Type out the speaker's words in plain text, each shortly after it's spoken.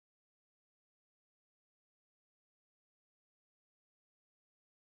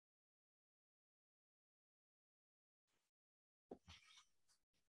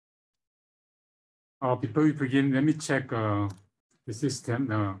Before we begin, let me check the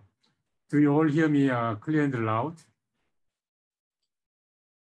system. Do you all hear me clear and loud?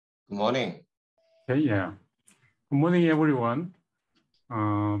 Good morning. Okay, yeah. Good morning, everyone.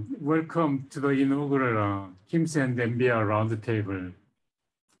 Welcome to the inaugural KIMS and NBR Roundtable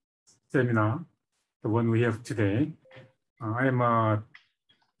seminar, the one we have today. I am a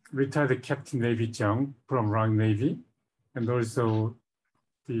retired Captain Navy Chung from ROK Navy, and also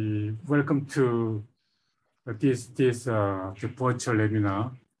welcome to this virtual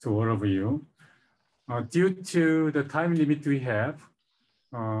webinar to all of you. Due to the time limit we have,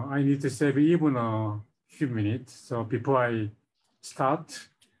 I need to save even a few minutes. So before I start,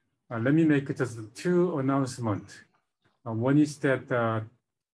 let me make just two announcements. One is that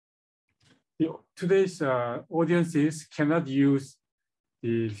today's audiences cannot use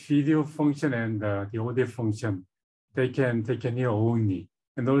the video function and the audio function. They can hear only.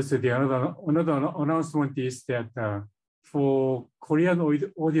 And also the another announcement is that for Korean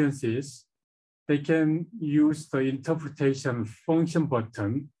audiences, they can use the interpretation function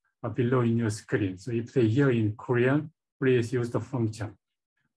button below in your screen. So if they hear in Korean, please use the function.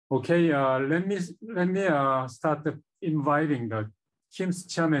 Okay, let me start inviting the KIMS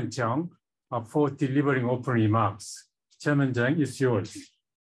Chairman Chung for delivering opening remarks. Chairman Chung, it's yours.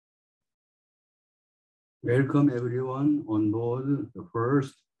 Welcome everyone on board the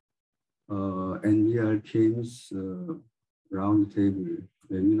first NBR KIMS roundtable,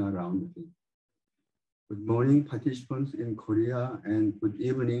 webinar roundtable. Good morning, participants in Korea, and good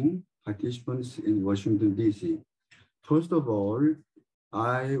evening, participants in Washington, D.C. First of all,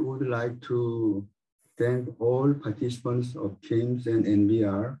 I would like to thank all participants of KIMS and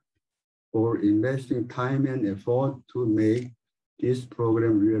NBR for investing time and effort to make this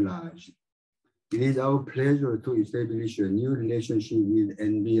program realized. It is our pleasure to establish a new relationship with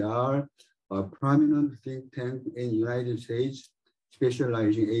NBR, a prominent think tank in the United States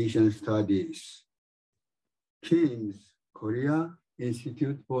specializing in Asian studies. KIMS, Korea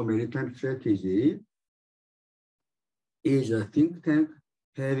Institute for Maritime Strategy, is a think tank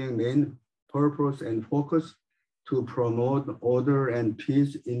having main purpose and focus to promote order and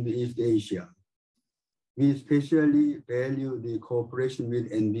peace in East Asia. We especially value the cooperation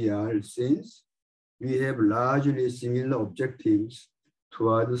with NBR since we have largely similar objectives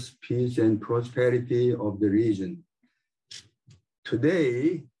towards peace and prosperity of the region.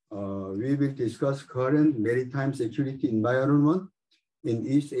 Today, we will discuss current maritime security environment in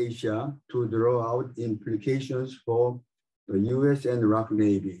East Asia to draw out implications for the U.S. and ROK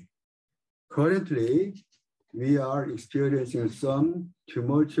Navy. Currently, we are experiencing some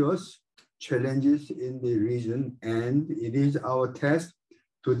tumultuous challenges in the region, and it is our task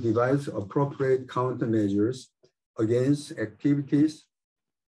to devise appropriate countermeasures against activities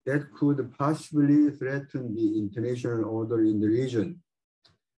that could possibly threaten the international order in the region.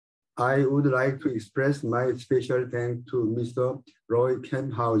 I would like to express my special thanks to Mr. Roy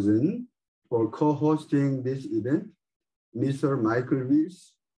Kemphausen for co-hosting this event, Mr. Michael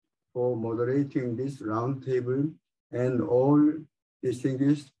Wills for moderating this roundtable, and all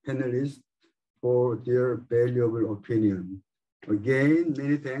distinguished panelists for their valuable opinion. Again,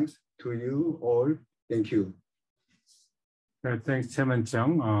 many thanks to you all. Thank you. Thanks, Chairman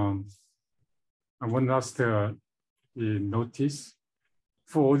Chung. I want to ask the notice.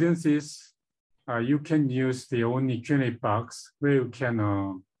 For audiences, you can use the only Q&A box where you can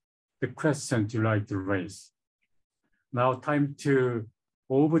the questions you like to raise. Now, time to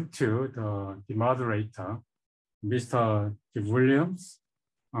over to the moderator, Mr. Williams,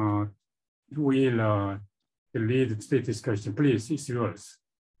 who will lead today's discussion. Please, it's yours.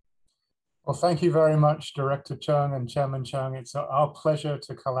 Well, thank you very much, Director Chung and Chairman Chung. It's our pleasure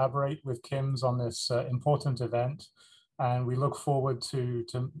to collaborate with KIMS on this important event, and we look forward to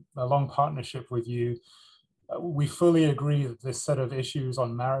a long partnership with you. We fully agree that this set of issues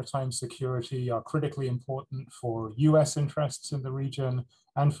on maritime security are critically important for U.S. interests in the region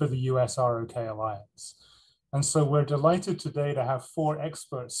and for the U.S. ROK alliance. And so we're delighted today to have 4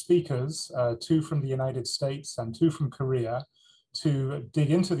 expert speakers, 2 from the United States and 2 from Korea, to dig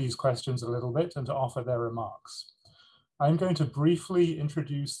into these questions a little bit and to offer their remarks. I'm going to briefly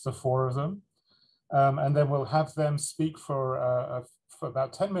introduce the 4 of them, and then we'll have them speak for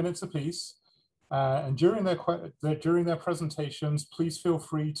about 10 minutes apiece. And during their presentations, please feel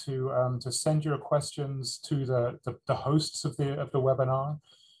free to send your questions to the hosts of the webinar.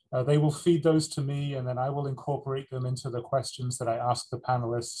 They will feed those to me, and then I will incorporate them into the questions that I ask the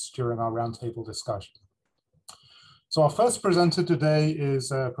panelists during our roundtable discussion. So our first presenter today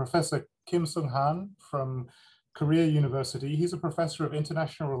is Professor Kim Sung Han from Korea University. He's a professor of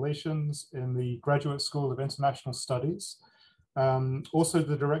international relations in the Graduate School of International Studies, also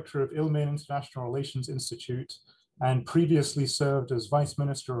the director of Ilmin International Relations Institute, and previously served as Vice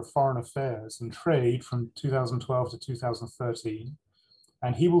Minister of Foreign Affairs and Trade from 2012 to 2013.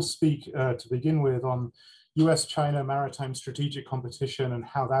 And he will speak to begin with on U.S.-China maritime strategic competition and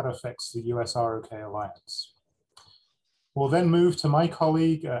how that affects the U.S. ROK alliance. We'll then move to my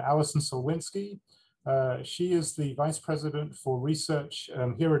colleague, Alison Solwinski. She is the Vice President for Research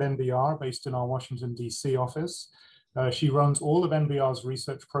here at NBR, based in our Washington, D.C. office. She runs all of NBR's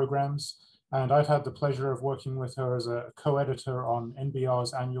research programs, and I've had the pleasure of working with her as a co-editor on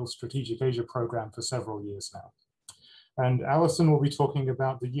NBR's annual Strategic Asia program for several years now. And Alison will be talking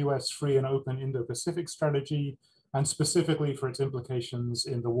about the U.S. Free and Open Indo-Pacific strategy, and specifically for its implications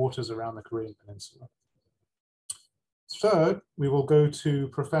in the waters around the Korean Peninsula. Third, we will go to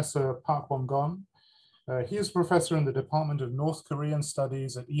Professor Park Won-gon. He is a professor in the Department of North Korean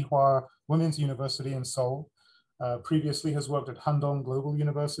Studies at Ewha Women's University in Seoul. Previously has worked at Handong Global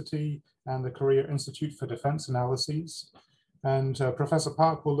University and the Korea Institute for Defense Analyses. And Professor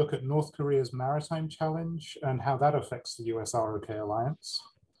Park will look at North Korea's maritime challenge and how that affects the US ROK alliance.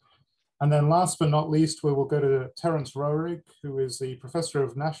 And then last but not least, we will go to Terence Roerig, who is the Professor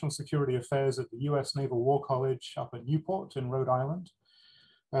of National Security Affairs at the US Naval War College up at Newport in Rhode Island.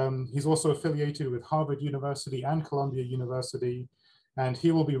 He's also affiliated with Harvard University and Columbia University, and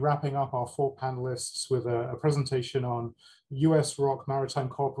he will be wrapping up our 4 panelists with a presentation on U.S. ROK maritime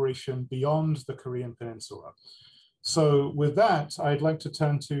cooperation beyond the Korean Peninsula. So with that, I'd like to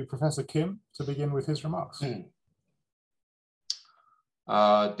turn to Professor Kim to begin with his remarks. Thank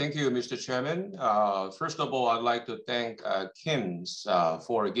you, Mr. Chairman. First of all, I'd like to thank Kim's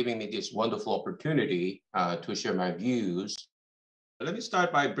for giving me this wonderful opportunity to share my views. Let me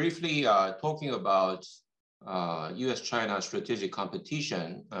start by briefly talking about U.S.-China strategic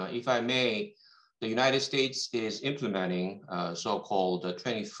competition. If I may, the United States is implementing so-called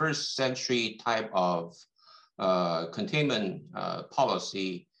 21st century type of containment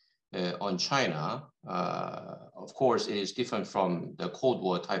policy on China. Of course, it is different from the Cold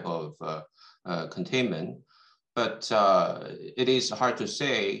War type of containment, but it is hard to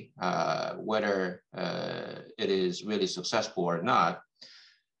say whether it is really successful or not.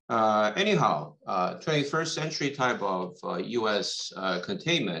 Anyhow, 21st century type of U.S.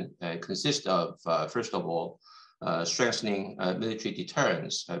 containment consists of, first of all, strengthening military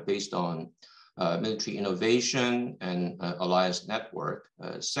deterrence based on military innovation and alliance network.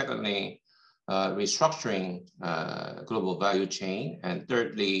 Secondly, restructuring global value chain. And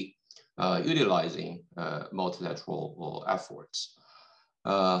thirdly, utilizing multilateral efforts.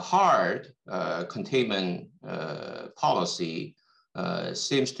 Hard containment policy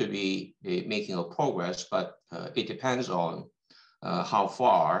seems to be making a progress, but it depends on how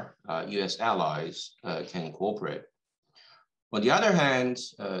far U.S. allies can cooperate. On the other hand,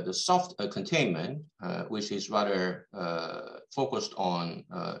 the soft containment, which is rather focused on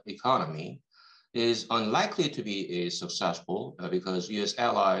economy, is unlikely to be successful because U.S.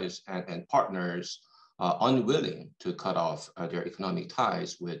 allies and partners are unwilling to cut off their economic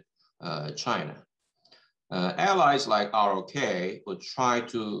ties with China. Allies like ROK would try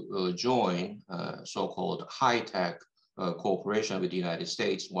to join so-called high-tech cooperation with the United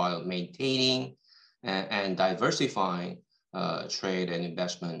States while maintaining and diversifying trade and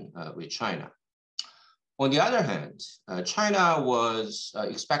investment with China. On the other hand, China was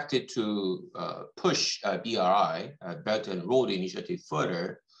expected to push BRI, Belt and Road Initiative,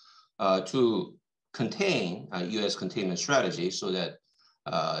 further to contain U.S. containment strategy so that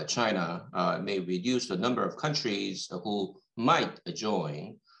China may reduce the number of countries who might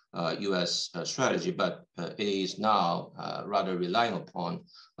join U.S. strategy, but it is now rather relying upon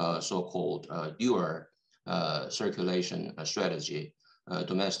so-called dual circulation strategy,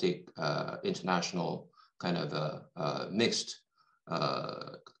 domestic, international kind of mixed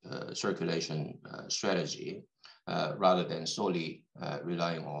circulation strategy, rather than solely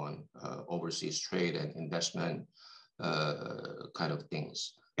relying on overseas trade and investment kind of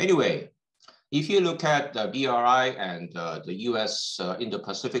things. Anyway, if you look at the BRI and the U.S.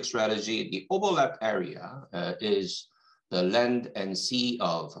 Indo-Pacific strategy, the overlap area is the land and sea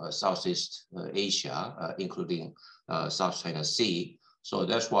of Southeast Asia, including South China Sea. So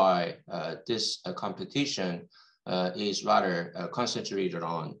that's why this competition is rather concentrated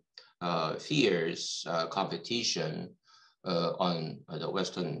on fierce competition on the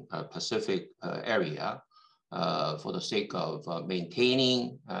Western Pacific area for the sake of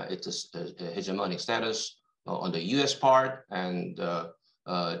maintaining its hegemonic status on the US part and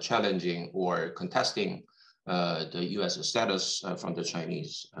challenging or contesting the U.S. status from the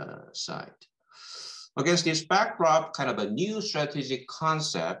Chinese side. Against this backdrop, kind of a new strategic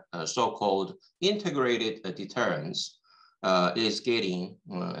concept, so-called integrated deterrence, is getting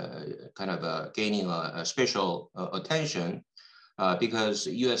gaining a special attention because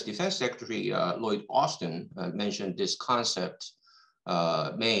U.S. Defense Secretary Lloyd Austin mentioned this concept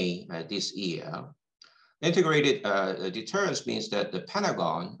May this year. Integrated deterrence means that the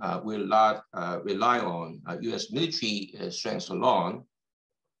Pentagon will not rely on U.S. military strength alone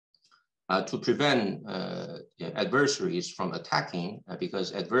to prevent adversaries from attacking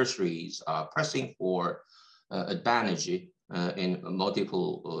because adversaries are pressing for advantage in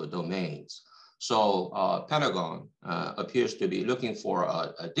multiple domains. So Pentagon appears to be looking for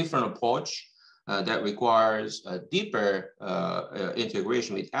a different approach that requires a deeper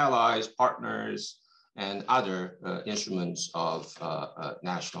integration with allies, partners, and other instruments of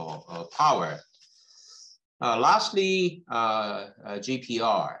national power. Lastly,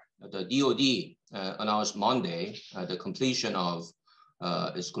 GPR. The DoD announced Monday the completion of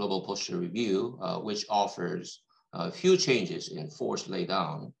its global posture review, which offers a few changes in force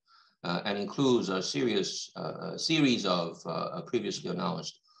laydown and includes a series of previously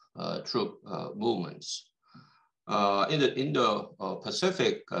announced troop movements. In the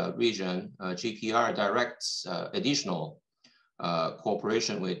Indo-Pacific region, GPR directs additional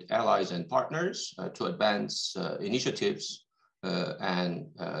cooperation with allies and partners to advance initiatives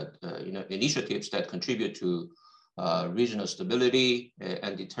initiatives that contribute to regional stability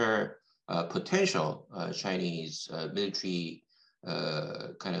and deter potential Chinese military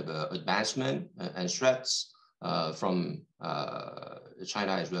advancement and threats from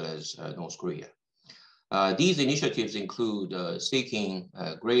China as well as North Korea. These initiatives include seeking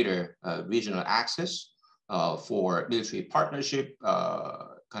greater regional access for military partnership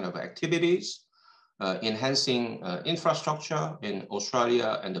activities, enhancing infrastructure in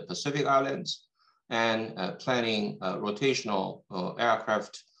Australia and the Pacific Islands, and planning rotational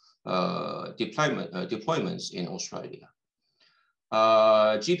aircraft deployments in Australia.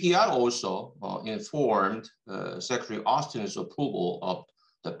 GPR also informed Secretary Austin's approval of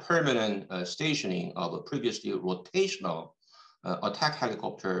the permanent stationing of a previously rotational attack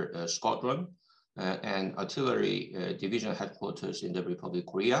helicopter squadron and artillery division headquarters in the Republic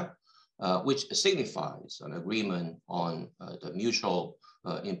of Korea, which signifies an agreement on the mutual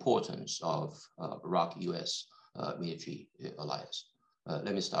importance of ROK-US military alliance.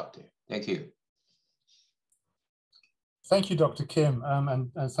 Let me stop there. Thank you. Thank you, Dr. Kim,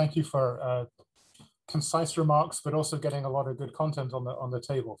 and thank you for concise remarks, but also getting a lot of good content on the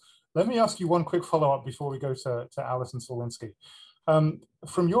table. Let me ask you one quick follow-up before we go to Alison Sawinski.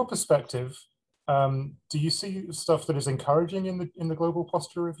 From your perspective, do you see stuff that is encouraging in the global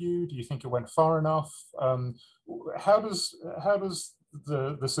posture review? Do you think it went far enough? How does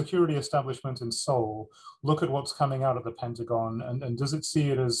the security establishment in Seoul look at what's coming out of the Pentagon, and does it see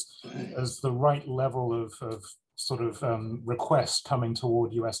it as the right level of request coming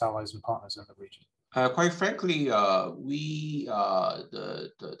toward U.S. allies and partners in the region? Quite frankly, we,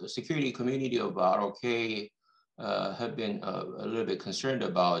 the security community of ROK, have been a little bit concerned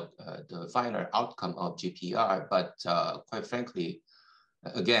about the final outcome of GPR, but quite frankly,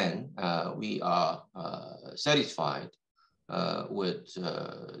 again, we are satisfied with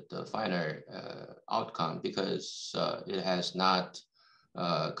the final outcome because it has not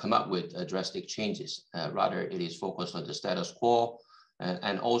come up with drastic changes. Rather, it is focused on the status quo.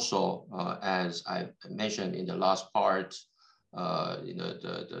 And also, as I mentioned in the last part,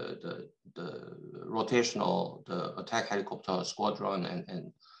 the rotational, the attack helicopter squadron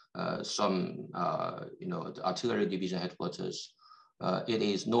and some, the artillery division headquarters, it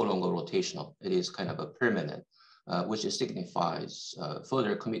is no longer rotational. It is kind of a permanent, which signifies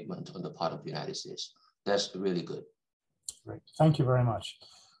further commitment on the part of the United States. That's really good. Great, thank you very much.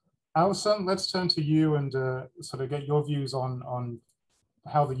 Alison, let's turn to you and get your views on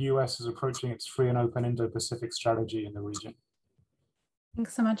how the US is approaching its free and open Indo-Pacific strategy in the region.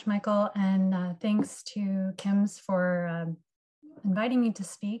 Thanks so much, Michael, and thanks to Kim's for inviting me to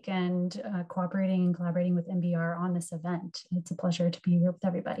speak and cooperating and collaborating with NBR on this event. It's a pleasure to be here with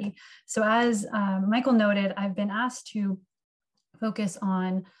everybody. So as Michael noted, I've been asked to focus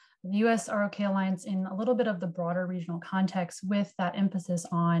on the U.S. ROK alliance in a little bit of the broader regional context with that emphasis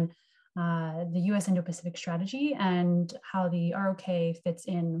on the U.S. Indo-Pacific strategy and how the ROK fits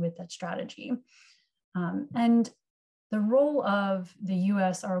in with that strategy. And the role of the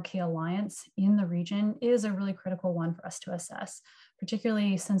U.S. ROK alliance in the region is a really critical one for us to assess,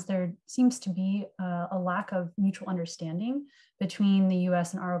 particularly since there seems to be a lack of mutual understanding between the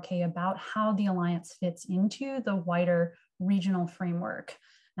US and ROK about how the alliance fits into the wider regional framework.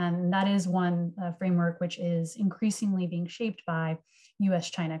 And that is one framework which is increasingly being shaped by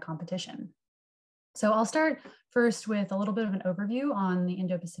US-China competition. So I'll start first with a little bit of an overview on the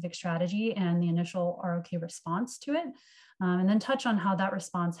Indo-Pacific strategy and the initial ROK response to it, and then touch on how that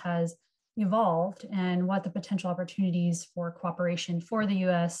response has evolved and what the potential opportunities for cooperation for the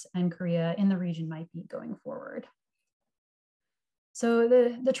US and Korea in the region might be going forward. So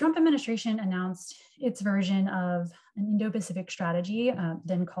the Trump administration announced its version of an Indo-Pacific strategy,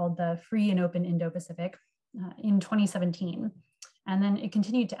 then called the Free and Open Indo-Pacific, in 2017. And then it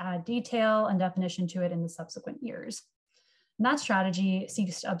continued to add detail and definition to it in the subsequent years. And that strategy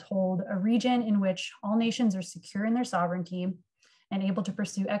seeks to uphold a region in which all nations are secure in their sovereignty and able to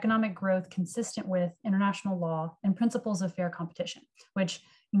pursue economic growth consistent with international law and principles of fair competition, which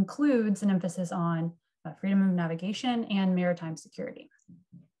includes an emphasis on freedom of navigation and maritime security.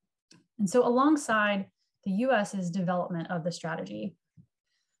 And so alongside the US's development of the strategy,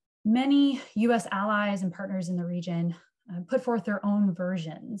 many US allies and partners in the region put forth their own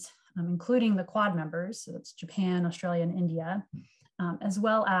versions, including the Quad members, so that's Japan, Australia, and India, as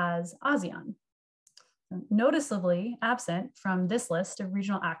well as ASEAN. Noticeably absent from this list of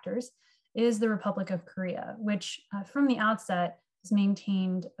regional actors is the Republic of Korea, which from the outset has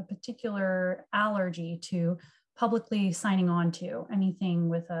maintained a particular allergy to publicly signing on to anything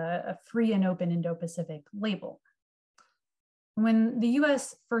with a free and open Indo-Pacific label. When the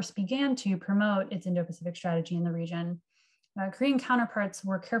US first began to promote its Indo-Pacific strategy in the region, Korean counterparts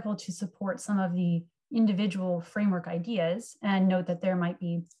were careful to support some of the individual framework ideas and note that there might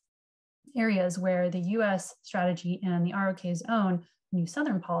be areas where the US strategy and the ROK's own New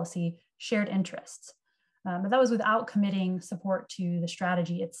Southern policy shared interests. But that was without committing support to the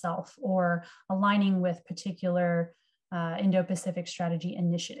strategy itself or aligning with particular Indo-Pacific strategy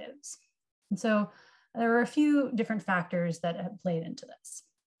initiatives. And so there were a few different factors that have played into this.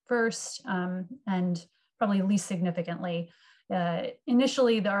 First, and probably least significantly,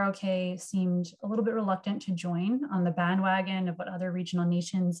 initially the ROK seemed a little bit reluctant to join on the bandwagon of what other regional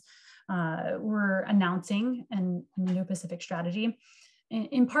nations were announcing an Indo-Pacific strategy,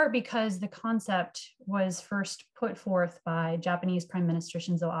 in part because the concept was first put forth by Japanese Prime Minister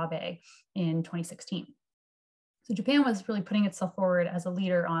Shinzo Abe in 2016. So Japan was really putting itself forward as a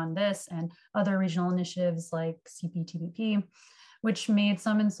leader on this and other regional initiatives like CPTPP, which made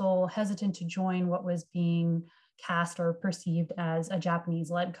some in Seoul hesitant to join what was being cast or perceived as a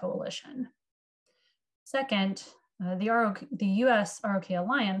Japanese-led coalition. Second, the US ROK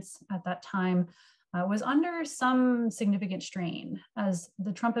alliance at that time was under some significant strain as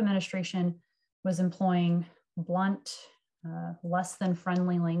the Trump administration was employing blunt, less than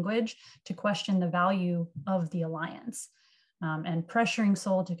friendly language to question the value of the alliance and pressuring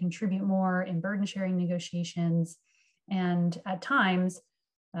Seoul to contribute more in burden sharing negotiations, and at times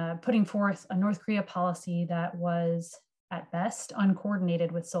putting forth a North Korea policy that was at best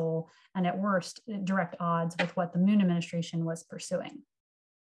uncoordinated with Seoul and at worst direct odds with what the Moon administration was pursuing.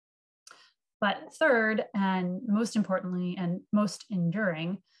 But third, and most importantly and most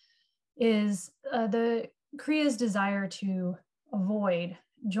enduring, is the Korea's desire to avoid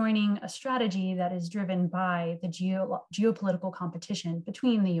joining a strategy that is driven by the geopolitical competition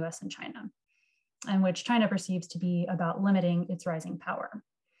between the US and China, and which China perceives to be about limiting its rising power.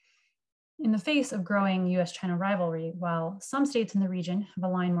 In the face of growing US-China rivalry, while some states in the region have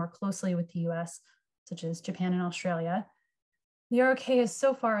aligned more closely with the US, such as Japan and Australia, the ROK has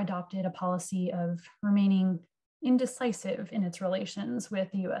so far adopted a policy of remaining indecisive in its relations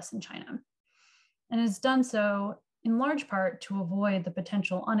with the US and China, and has done so in large part to avoid the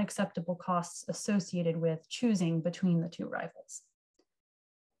potential unacceptable costs associated with choosing between the two rivals.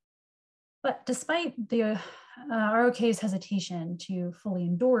 But despite the ROK's hesitation to fully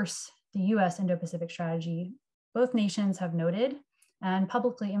endorse the US Indo-Pacific strategy, both nations have noted and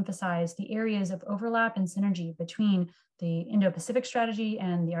publicly emphasized the areas of overlap and synergy between the Indo-Pacific strategy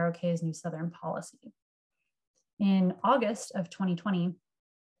and the ROK's New Southern policy. In August of 2020,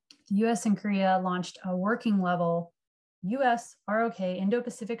 the US and Korea launched a working level US ROK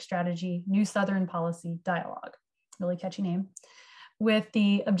Indo-Pacific strategy New Southern policy dialogue, really catchy name, with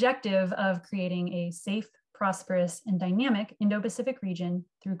the objective of creating a safe, prosperous, and dynamic Indo-Pacific region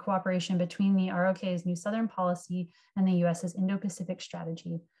through cooperation between the ROK's New Southern policy and the US's Indo-Pacific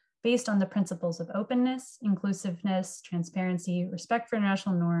strategy, based on the principles of openness, inclusiveness, transparency, respect for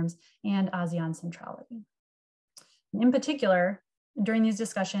international norms, and ASEAN centrality. In particular, during these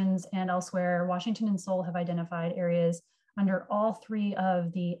discussions and elsewhere, Washington and Seoul have identified areas under all three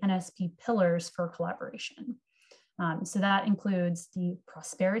of the NSP pillars for collaboration. So that includes the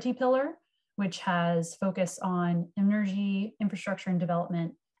prosperity pillar, which has focus on energy, infrastructure and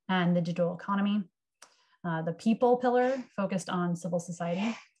development, and the digital economy. The people pillar focused on civil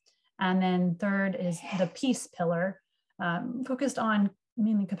society. And then third is the peace pillar, focused on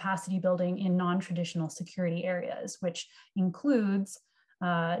mainly capacity building in non-traditional security areas, which includes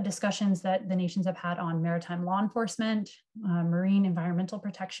discussions that the nations have had on maritime law enforcement, marine environmental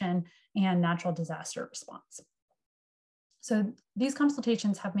protection, and natural disaster response. So these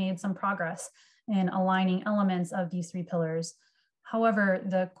consultations have made some progress in aligning elements of these three pillars. However,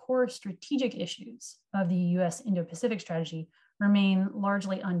 the core strategic issues of the U.S. Indo-Pacific strategy remain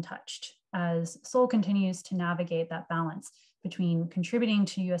largely untouched as Seoul continues to navigate that balance between contributing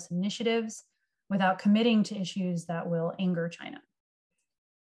to U.S. initiatives without committing to issues that will anger China.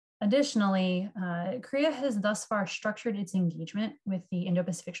 Additionally, Korea has thus far structured its engagement with the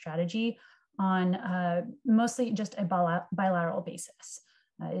Indo-Pacific strategy on mostly just a bilateral basis.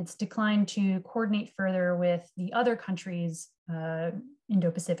 It's declined to coordinate further with the other countries'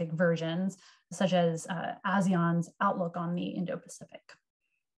 Indo-Pacific versions, such as ASEAN's outlook on the Indo-Pacific.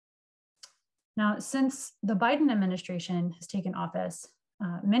 Now, since the Biden administration has taken office,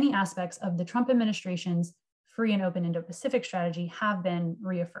 many aspects of the Trump administration's free and open Indo-Pacific strategy have been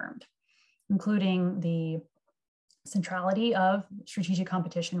reaffirmed, including the centrality of strategic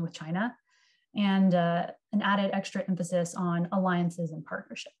competition with China and an added extra emphasis on alliances and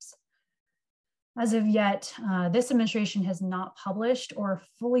partnerships. As of yet, this administration has not published or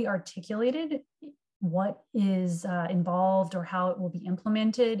fully articulated what is involved or how it will be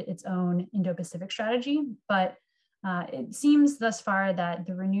implemented its own Indo-Pacific strategy, but it seems thus far that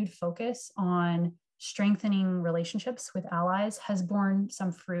the renewed focus on strengthening relationships with allies has borne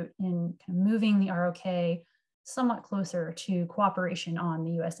some fruit in kind of moving the ROK somewhat closer to cooperation on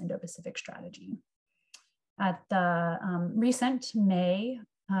the U.S. Indo-Pacific strategy. At the recent May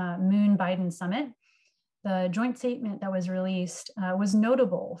Moon-Biden summit, the joint statement that was released was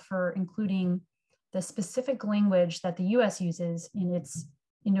notable for including the specific language that the U.S. uses in its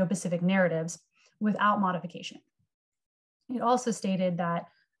Indo-Pacific narratives without modification. It also stated that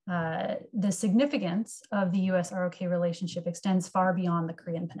the significance of the U.S. ROK relationship extends far beyond the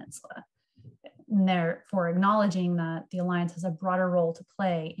Korean Peninsula, and therefore acknowledging that the alliance has a broader role to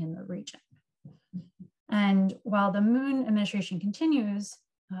play in the region. And while the Moon administration continues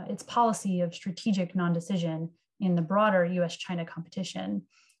its policy of strategic non-decision in the broader U.S.-China competition,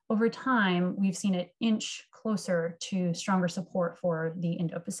 over time, we've seen it inch closer to stronger support for the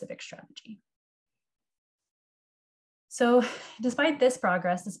Indo-Pacific strategy. So despite this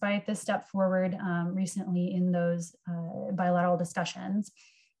progress, despite this step forward recently in those bilateral discussions,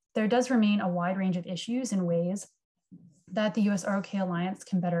 there does remain a wide range of issues and ways that the U.S. ROK alliance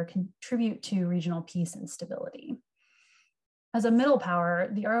can better contribute to regional peace and stability. As a middle power,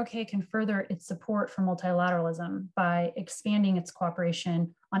 the ROK can further its support for multilateralism by expanding its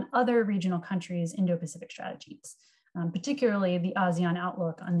cooperation on other regional countries' Indo-Pacific strategies, particularly the ASEAN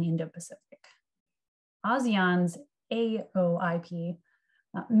outlook on the Indo-Pacific. ASEAN's AOIP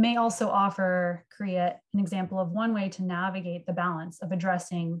may also offer Korea an example of one way to navigate the balance of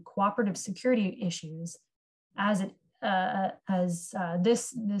addressing cooperative security issues as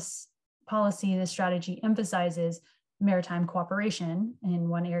this policy, this strategy emphasizes maritime cooperation in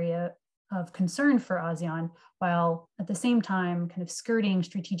one area of concern for ASEAN, while at the same time kind of skirting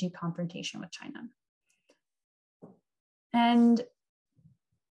strategic confrontation with China. And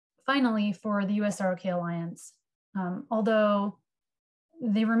finally, for the U.S. ROK alliance, although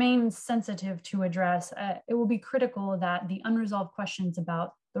they remain sensitive to address, it will be critical that the unresolved questions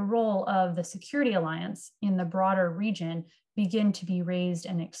about the role of the security alliance in the broader region begin to be raised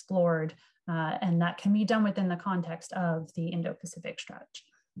and explored, and that can be done within the context of the Indo-Pacific strategy.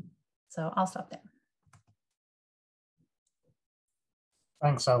 So I'll stop there.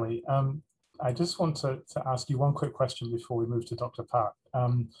 Thanks, Ali. I just want to ask you one quick question before we move to Dr. Park.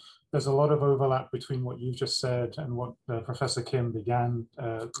 There's a lot of overlap between what you've just said and what Professor Kim began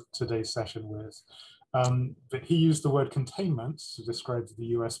today's session with. But he used the word containment to describe the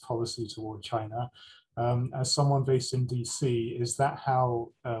US policy toward China. As someone based in DC, is that how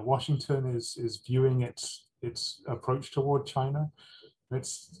Washington is viewing its approach toward China?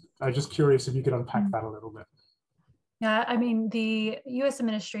 I'm just curious if you could unpack that a little bit. Yeah, I mean, the US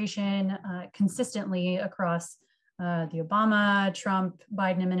administration consistently across the Obama, Trump,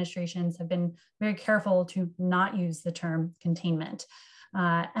 Biden administrations have been very careful to not use the term containment.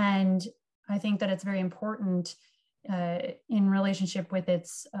 And I think that it's very important in relationship with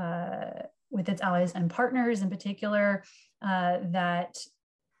its with its allies and partners in particular, that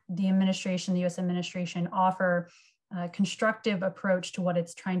the administration, the US administration, offer a constructive approach to what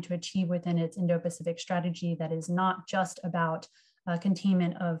it's trying to achieve within its Indo-Pacific strategy that is not just about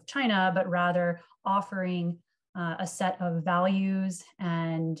containment of China, but rather offering a set of values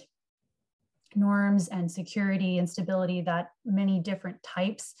and norms and security and stability that many different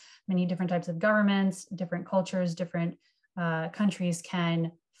types of governments, different cultures, different countries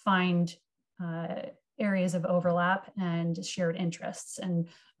can find areas of overlap and shared interests and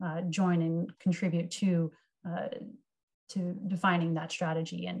join and contribute to defining that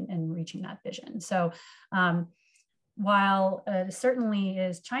strategy and reaching that vision. So while certainly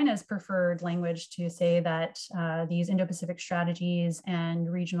is China's preferred language to say that these Indo-Pacific strategies and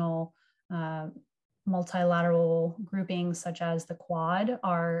regional multilateral groupings such as the Quad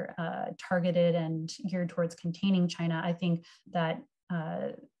are targeted and geared towards containing China, I think that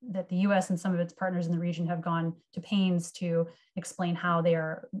that the US and some of its partners in the region have gone to pains to explain how they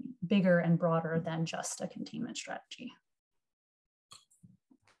are bigger and broader than just a containment strategy.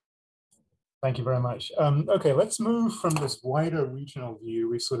 Thank you very much. Okay, let's move from this wider regional view.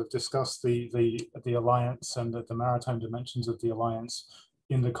 We sort of discussed the alliance and the maritime dimensions of the alliance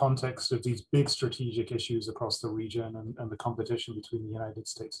in the context of these big strategic issues across the region and the competition between the United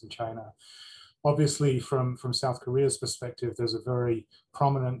States and China. Obviously, from South Korea's perspective, there's a very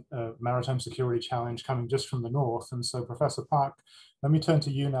prominent maritime security challenge coming just from the north. And so, Professor Park, let me turn to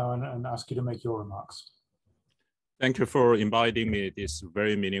you now and ask you to make your remarks. Thank you for inviting me to this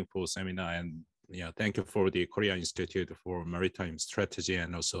very meaningful seminar, and thank you for the Korea Institute for Maritime Strategy,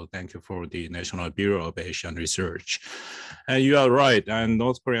 and also thank you for the National Bureau of Asian Research. And you are right, and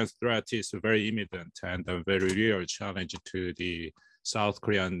North Korea's threat is very imminent and a very real challenge to the South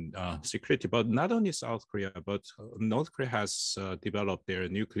Korean security, but not only South Korea, but North Korea has developed their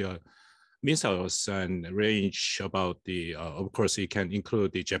nuclear missiles and range about the, of course, it can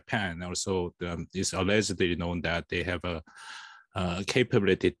include the Japan. Also, it's allegedly known that they have a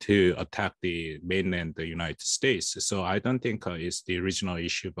capability to attack the mainland, the United States. So I don't think it's the regional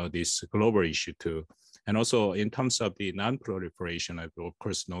issue, but it's a global issue too. And also in terms of the non-proliferation, of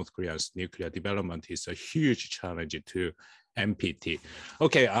course, North Korea's nuclear development is a huge challenge to NPT.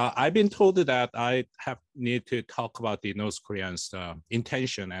 Okay, I've been told that I need to talk about the North Koreans'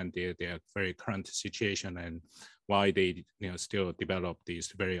 intention and their very current situation and why they still develop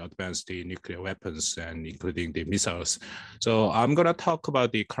these very advanced nuclear weapons and including the missiles. So I'm going to talk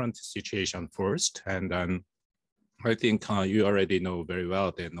about the current situation first, and then I think you already know very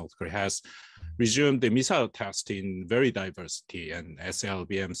well that North Korea has resumed the missile test in very diversity, and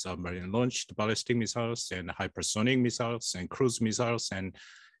SLBM submarine launched ballistic missiles and hypersonic missiles and cruise missiles and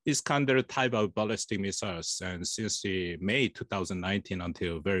Iskander type of ballistic missiles, and since the May 2019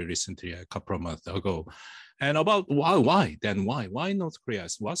 until very recently, a couple of months ago. And about why North Korea?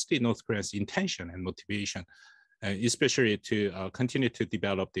 What's the North Korea's intention and motivation, especially to continue to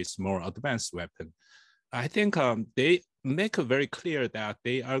develop this more advanced weapon? I think they make it very clear that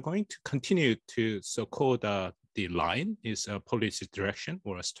they are going to continue to so-called the line is a policy direction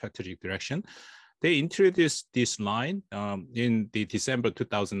or a strategic direction. They introduced this line in the December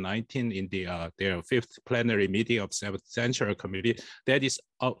 2019 in their fifth plenary meeting of Seventh Central Committee. That is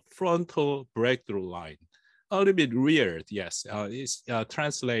a frontal breakthrough line. A little bit weird, yes. It's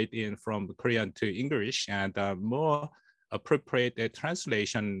translated from Korean to English, and more appropriate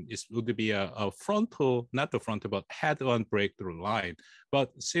translation would be a frontal, not the frontal, but head-on breakthrough line.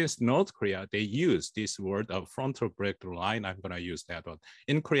 But since North Korea, they use this word of frontal breakthrough line, I'm going to use that one.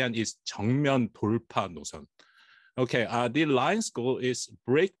 In Korean, it's 정면 돌파 노선. Okay, the line's goal is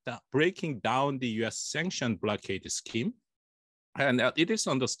breaking down the US sanctioned blockade scheme. And it is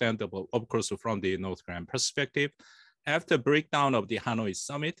understandable, of course, from the North Korean perspective. After breakdown of the Hanoi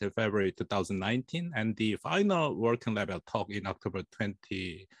summit in February 2019 and the final working level talk in October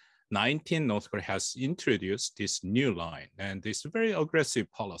 2019, North Korea has introduced this new line and this very aggressive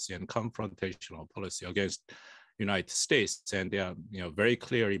policy and confrontational policy against United States. And they are very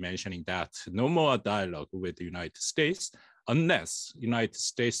clearly mentioning that no more dialogue with the United States unless United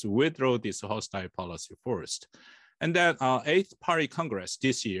States withdraw this hostile policy first. And then 8th Party Congress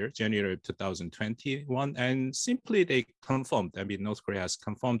this year, January 2021, and simply they confirmed, North Korea has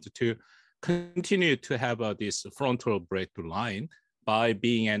confirmed to continue to have this frontal breakthrough line by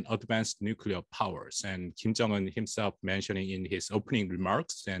being an advanced nuclear powers. And Kim Jong-un himself mentioning in his opening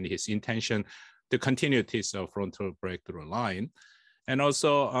remarks and his intention to continue this frontal breakthrough line. And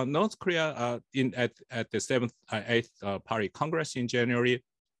also North Korea at the 8th Party Congress in January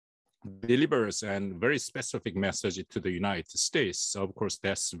delivers a very specific message to the United States. So of course,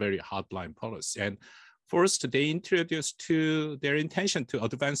 that's very hardline policy. And first, they introduced their intention to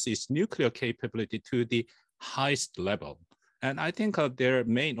advance its nuclear capability to the highest level. And I think their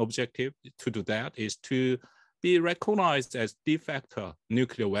main objective to do that is to be recognized as de facto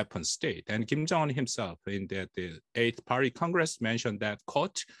nuclear weapon state. And Kim Jong-un himself in the 8th Party Congress mentioned that,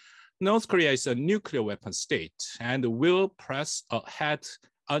 quote, North Korea is a nuclear weapon state and will press ahead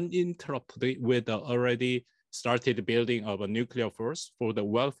uninterruptedly with the already started building of a nuclear force for the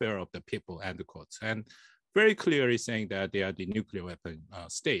welfare of the people, end quote. And very clearly saying that they are the nuclear weapon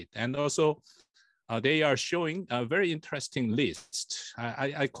state. And also they are showing a very interesting list.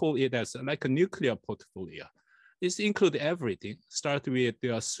 I call it as like a nuclear portfolio. This includes everything, start with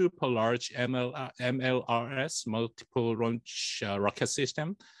the super large MLRS, multiple launch rocket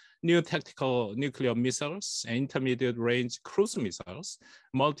system, new tactical nuclear missiles, intermediate range cruise missiles,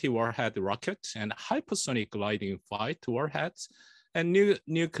 multi-warhead rocket, and hypersonic gliding fight warheads, and new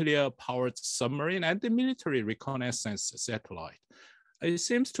nuclear powered submarine and the military reconnaissance satellite. It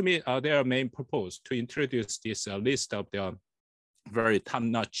seems to me their main purpose to introduce this list of the very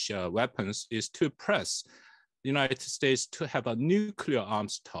top-notch weapons is to press the United States to have a nuclear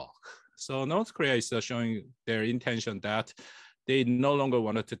arms talk. So North Korea is showing their intention that they no longer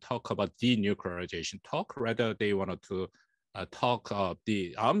wanted to talk about denuclearization talk, rather they wanted to talk of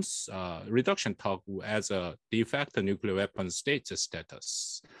the arms reduction talk as a de facto nuclear weapon state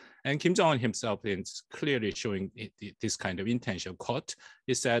status. And Kim Jong-un himself is clearly showing this kind of intention. Quote,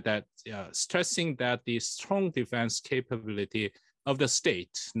 he said that stressing that the strong defense capability of the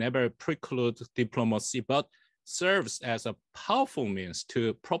state never preclude diplomacy, but serves as a powerful means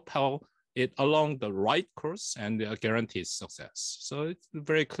to propel it along the right course and guarantees success. So it's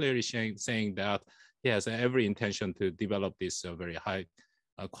very clearly saying that he has every intention to develop these very high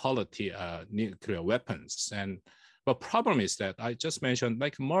quality nuclear weapons. But problem is that I just mentioned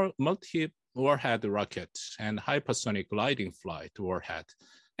like multi-warhead rocket and hypersonic gliding flight warhead,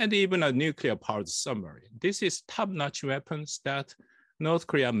 and even a nuclear powered submarine. This is top-notch weapons that North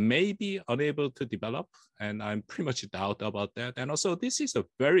Korea may be unable to develop, and I'm pretty much doubt about that. And also, this is a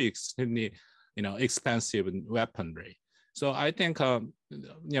very extremely, expensive weaponry. So I think,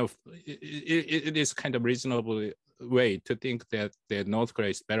 it is kind of reasonable way to think that North Korea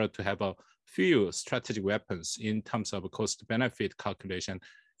is better to have a few strategic weapons in terms of cost-benefit calculation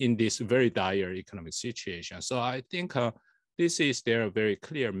in this very dire economic situation. So I think this is their very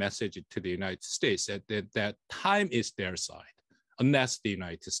clear message to the United States that time is their side, unless the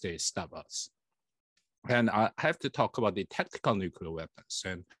United States stop us. And I have to talk about the tactical nuclear weapons.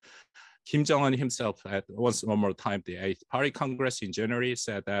 And Kim Jong-un himself, one more time, the 8th Party Congress in January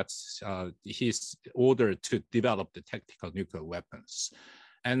said that he's ordered to develop the tactical nuclear weapons.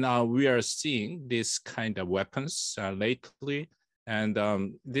 And we are seeing this kind of weapons lately. And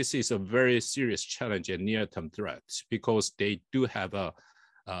this is a very serious challenge and near-term threat because they do have a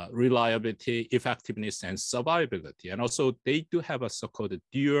reliability, effectiveness, and survivability. And also they do have a so-called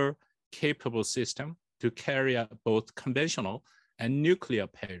dual capable system to carry out both conventional and nuclear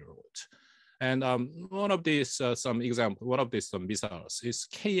payload. And one of these missiles is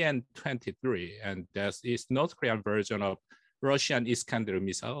KN-23, and that is North Korean version of Russian Iskander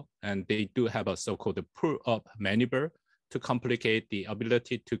missile. And they do have a so-called pull-up maneuver to complicate the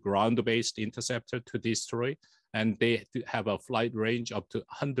ability to ground-based interceptor to destroy. And they have a flight range up to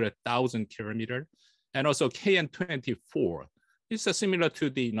 100,000 kilometers. And also KN-24 is similar to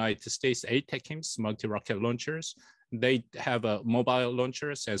the United States ATACMS multi-rocket launchers. They have mobile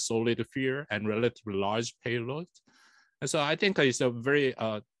launchers and solid fuel and relatively large payload. And so I think it's a very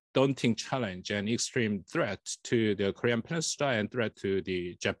daunting challenge and extreme threat to the Korean Peninsula and threat to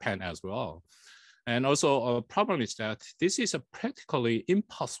the Japan as well. And also a problem is that this is practically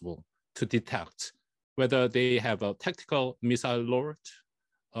impossible to detect whether they have a tactical missile load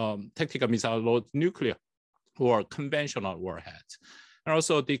nuclear or conventional warhead. And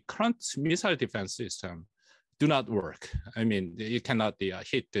also the current missile defense system do not work. I mean, you cannot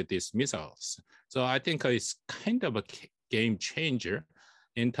hit these missiles. So I think it's kind of a game changer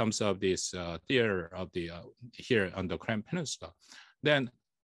in terms of this theater of the here on the Korean Peninsula. Then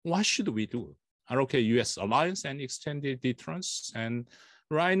what should we do? ROK U.S. alliance and extended deterrence. And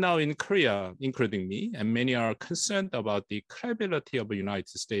right now in Korea, including me, and many are concerned about the credibility of the United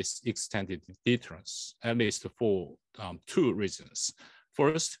States extended deterrence, at least for two reasons.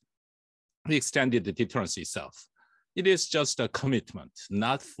 First, the extended deterrence itself. It is just a commitment,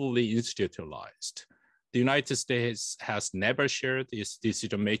 not fully institutionalized. the United States has never shared its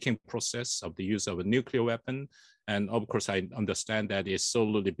decision-making process of the use of a nuclear weapon. And of course, I understand that it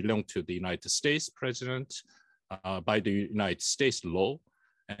solely belongs to the United States president by the United States law.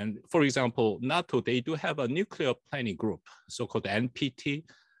 And for example, NATO, they do have a nuclear planning group, so-called NPT.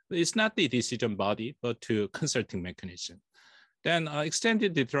 It's not the decision body, but to consulting mechanism. Then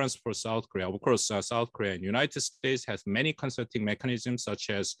extended deterrence for South Korea. Of course, South Korea and United States has many consulting mechanisms, such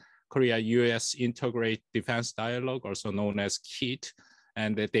as Korea-US Integrated Defense Dialogue, also known as KIT,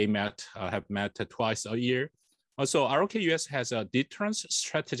 and they have met twice a year. Also, ROK-US has a Deterrence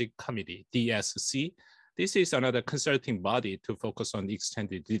Strategy Committee, DSC. This is another consulting body to focus on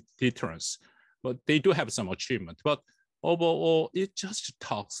extended deterrence, but they do have some achievement. But overall, it just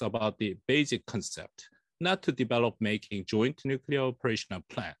talks about the basic concept, not to develop making joint nuclear operational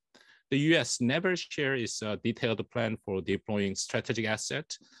plan. The US never shares its detailed plan for deploying strategic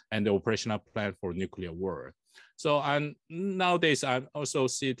asset and the operational plan for nuclear war. So nowadays, I also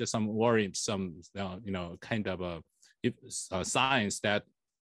see some worrisome, kind of signs that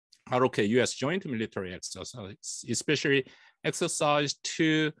ROK-US joint military exercise, especially exercise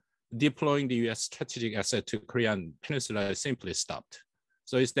to deploying the US strategic asset to Korean Peninsula, simply stopped.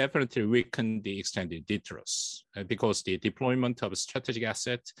 So it's definitely weakened the extended deterrence because the deployment of strategic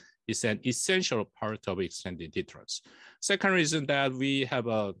asset is an essential part of extended deterrence. Second reason that we have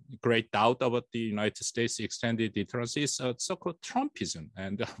a great doubt about the United States extended deterrence is so-called Trumpism.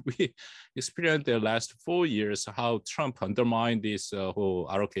 And we experienced the last 4 years how Trump undermined this whole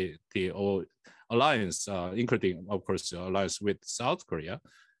ROK alliance, including, of course, the alliance with South Korea.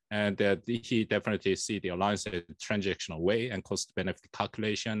 And that he definitely see the alliance as a transactional way and cost-benefit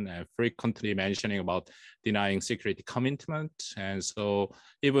calculation, and frequently mentioning about denying security commitment. And so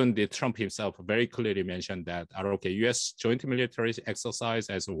even the Trump himself very clearly mentioned that ROK-US joint military exercise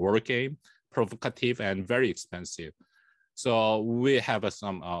as a war game, provocative and very expensive. So we have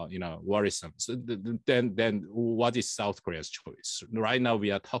some, worrisome. So then what is South Korea's choice? Right now,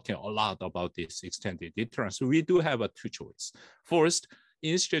 we are talking a lot about this extended deterrence. We do have two choices. First,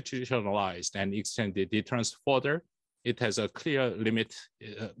 institutionalized and extended deterrence further. It has a clear limit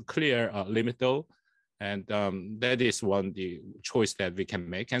though, and that is the choice that we can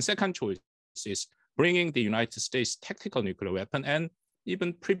make. And second choice is bringing the United States tactical nuclear weapon and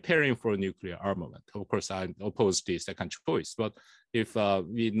even preparing for nuclear armament. Of course, I oppose the second choice, but if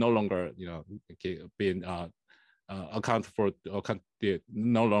we no longer,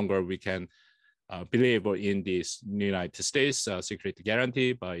 no longer we can believe in this United States security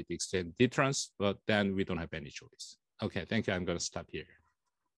guarantee by the extended deterrence, but then we don't have any choice. Okay, thank you. I'm going to stop here.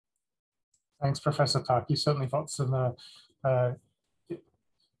 Thanks, Professor Park. You certainly got some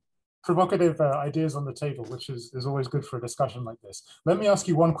provocative ideas on the table, which is always good for a discussion like this. Let me ask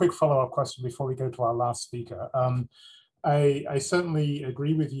you one quick follow-up question before we go to our last speaker. I certainly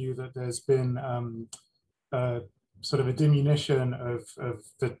agree with you that there's been sort of a diminution of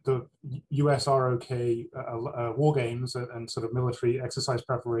the U.S. ROK war games and sort of military exercise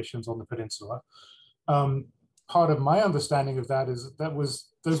preparations on the peninsula. Part of my understanding of that is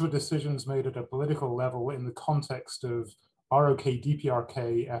those were decisions made at a political level in the context of ROK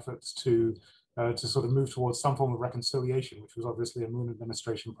DPRK efforts to sort of move towards some form of reconciliation, which was obviously a Moon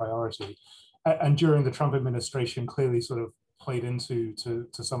administration priority. And during the Trump administration, clearly sort of played into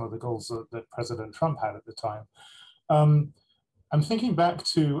some of the goals that President Trump had at the time. I'm thinking back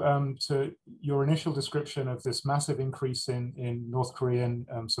to your initial description of this massive increase in North Korean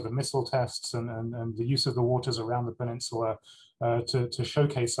sort of missile tests and the use of the waters around the peninsula to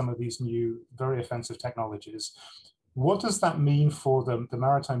showcase some of these new, very offensive technologies. What does that mean for the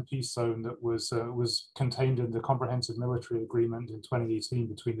maritime peace zone that was contained in the comprehensive military agreement in 2018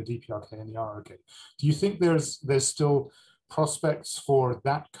 between the DPRK and the ROK? Do you think there's still prospects for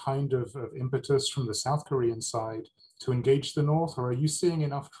that kind of impetus from the South Korean side to engage the North, or are you seeing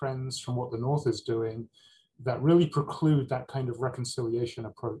enough trends from what the North is doing that really preclude that kind of reconciliation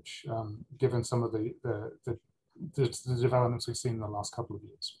approach, given some of the developments we've seen in the last couple of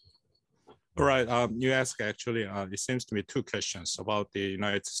years? All right, you ask actually, it seems to me two questions about the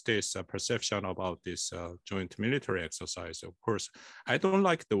United States perception about this joint military exercise. Of course, I don't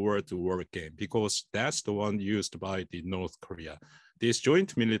like the word war game because that's the one used by the North Korea. This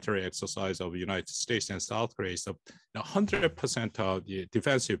joint military exercise of the United States and South Korea is 100% of the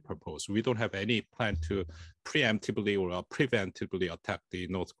defensive purpose. We don't have any plan to preemptively or preventively attack the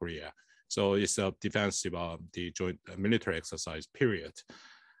North Korea. So it's a defensive the joint military exercise, period.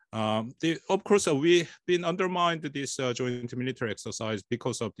 Of course, we've been undermined this joint military exercise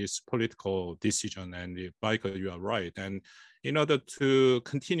because of this political decision. And Michael, you are right. And in order to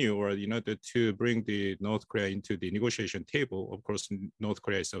continue, or in order to bring the North Korea into the negotiation table, of course, North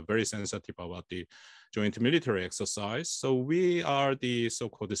Korea is very sensitive about the joint military exercise. So we are the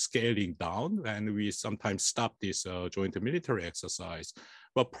so-called scaling down, and we sometimes stop this joint military exercise.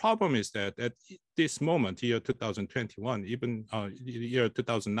 But problem is that at this moment, year 2021, even year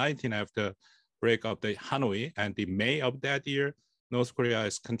 2019, after break of the Hanoi, and the May of that year, North Korea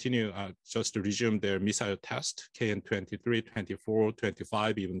has continued just to resume their missile test, KN-23, 24,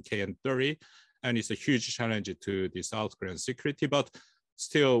 25, even KN-30, and it's a huge challenge to the South Korean security. But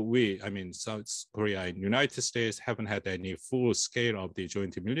still, South Korea and United States haven't had any full scale of the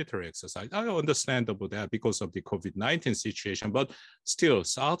joint military exercise. I understand about that because of the COVID-19 situation, but still,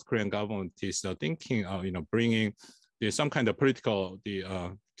 South Korean government is thinking, bringing some kind of political,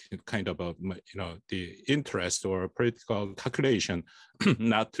 the interest or political calculation,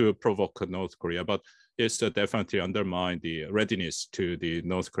 not to provoke North Korea, but it's definitely undermine the readiness to the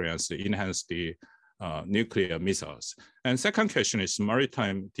North Koreans to enhance the nuclear missiles. And second question is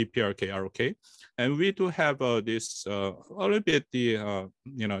maritime DPRK, ROK. And we do have this a little bit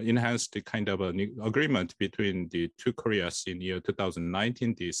enhanced kind of an agreement between the two Koreas in year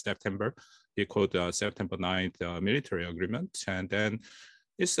 2019, the September, they called September 9th military agreement. And then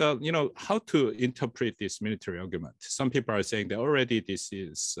it's, how to interpret this military agreement. Some people are saying that already this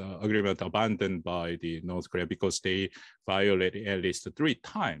is agreement abandoned by the North Korea because they violated at least 3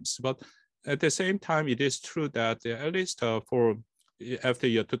 times. But at the same time, it is true that at least for after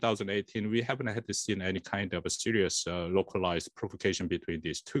year 2018, we haven't had to see any kind of a serious localized provocation between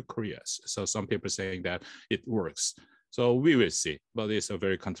these two Koreas. So some people saying that it works. So we will see, but it's a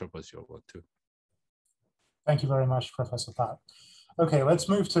very controversial one too. Thank you very much, Professor Pat. Okay, let's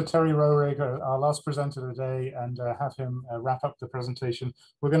move to Terry Rohrig, our last presenter today, and have him wrap up the presentation.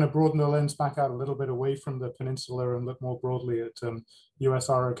 We're going to broaden the lens back out a little bit away from the peninsula and look more broadly at U.S.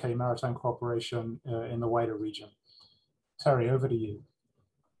 ROK maritime cooperation in the wider region. Terry, over to you.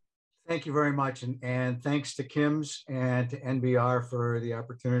 Thank you very much, and thanks to Kim's and to NBR for the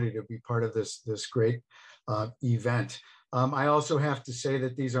opportunity to be part of this great event. I also have to say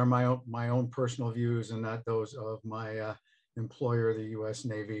that these are my own personal views and not those of my employer, the U.S.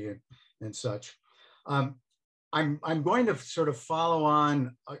 Navy, and such. I'm going to sort of follow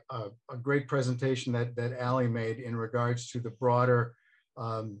on a great presentation that Ali made in regards to the broader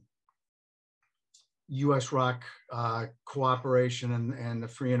U.S. ROK cooperation and the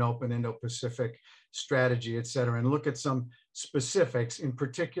free and open Indo-Pacific strategy, et cetera, and look at some specifics. In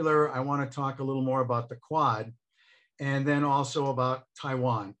particular, I want to talk a little more about the Quad, and then also about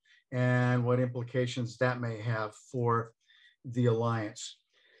Taiwan and what implications that may have for the alliance.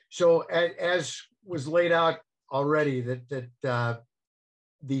 So as was laid out already, that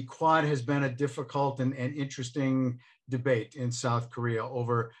the Quad has been a difficult and interesting debate in South Korea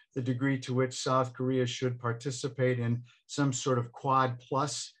over the degree to which South Korea should participate in some sort of Quad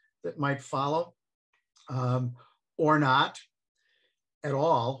plus that might follow, or not at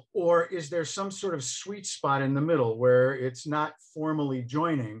all, or is there some sort of sweet spot in the middle where it's not formally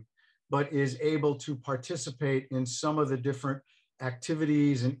joining, but is able to participate in some of the different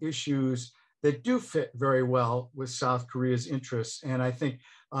activities and issues that do fit very well with South Korea's interests. And I think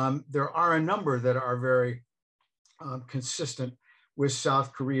there are a number that are very consistent with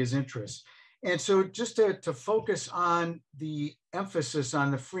South Korea's interests. And so just to focus on the emphasis on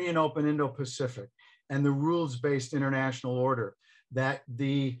the free and open Indo-Pacific and the rules-based international order that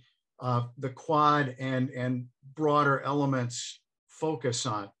the Quad and broader elements focus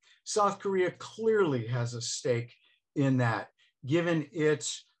on. South Korea clearly has a stake in that, given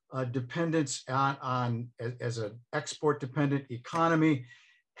its dependence as an export-dependent economy.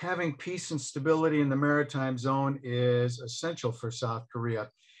 Having peace and stability in the maritime zone is essential for South Korea,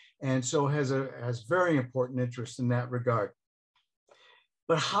 and so has very important interest in that regard.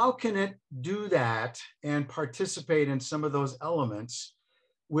 But how can it do that and participate in some of those elements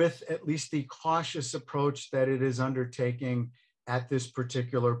with at least the cautious approach that it is undertaking at this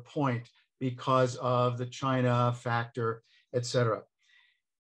particular point because of the China factor, et cetera?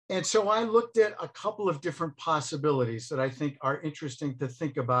 And so I looked at a couple of different possibilities that I think are interesting to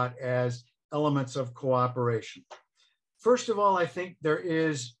think about as elements of cooperation. First of all, I think there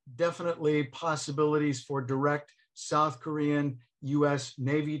is definitely possibilities for direct South Korean U.S.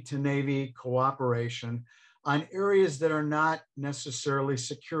 Navy to Navy cooperation on areas that are not necessarily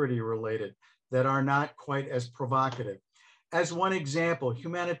security related, that are not quite as provocative. As one example,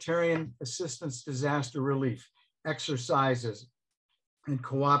 humanitarian assistance, disaster relief exercises and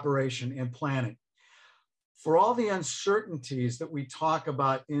cooperation and planning. For all the uncertainties that we talk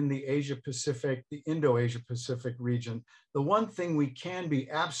about in the Asia-Pacific, the Indo-Asia-Pacific region, the one thing we can be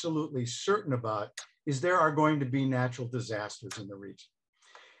absolutely certain about is there are going to be natural disasters in the region.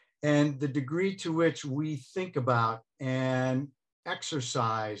 And the degree to which we think about and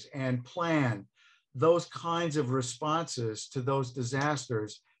exercise and plan those kinds of responses to those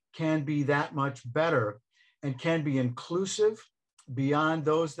disasters can be that much better and can be inclusive beyond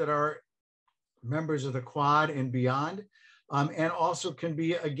those that are members of the Quad and beyond, and also can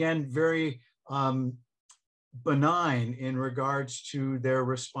be, again, very benign in regards to their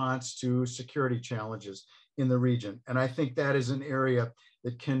response to security challenges in the region. And I think that is an area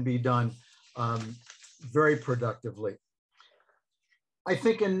that can be done very productively. I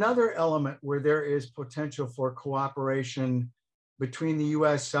think another element where there is potential for cooperation between the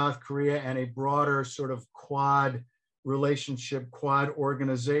US, South Korea, and a broader sort of Quad relationship, Quad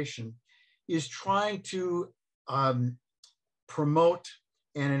organization, is trying to promote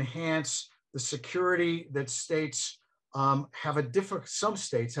and enhance the security that states some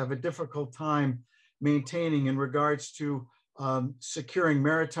states have a difficult time maintaining in regards to securing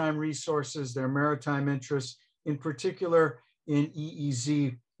maritime resources, their maritime interests, in particular in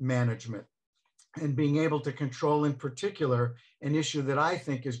EEZ management, and being able to control, in particular, an issue that I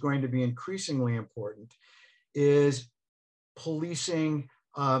think is going to be increasingly important is policing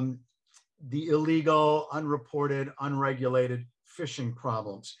the illegal, unreported, unregulated fishing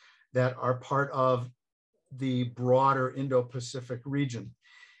problems that are part of the broader Indo-Pacific region.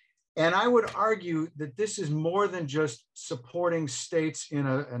 And I would argue that this is more than just supporting states in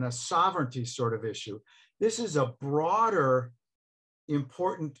a sovereignty sort of issue. This is a broader,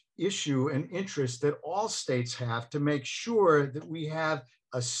 important issue and interest that all states have to make sure that we have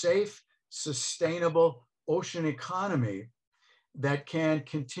a safe, sustainable ocean economy that can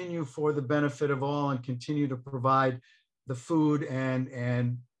continue for the benefit of all and continue to provide the food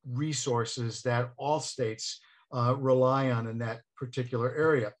and resources that all states rely on in that particular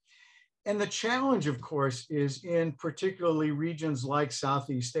area. And the challenge, of course, is in particularly regions like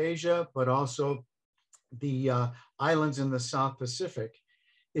Southeast Asia, but also the islands in the South Pacific,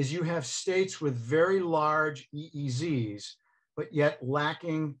 is you have states with very large EEZs, but yet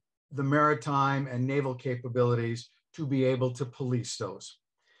lacking the maritime and naval capabilities to be able to police those.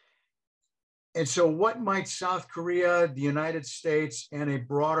 And so what might South Korea, the United States, and a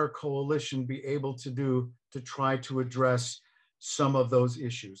broader coalition be able to do to try to address some of those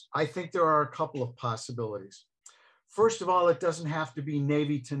issues? I think there are a couple of possibilities. First of all, it doesn't have to be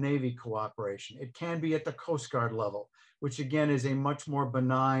Navy to Navy cooperation. It can be at the Coast Guard level, which again is a much more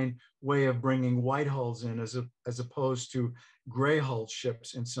benign way of bringing white hulls in as opposed to gray hulled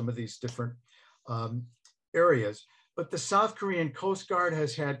ships in some of these different areas. But the South Korean Coast Guard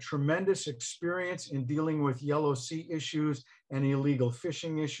has had tremendous experience in dealing with Yellow Sea issues and illegal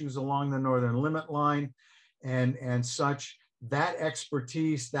fishing issues along the Northern Limit Line and such. That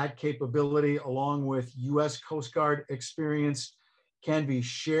expertise, that capability, along with US Coast Guard experience, can be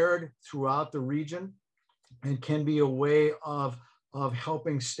shared throughout the region and can be a way of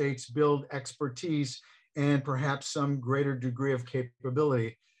helping states build expertise and perhaps some greater degree of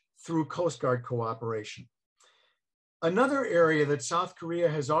capability through Coast Guard cooperation. Another area that South Korea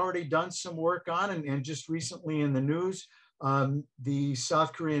has already done some work on, and just recently in the news, the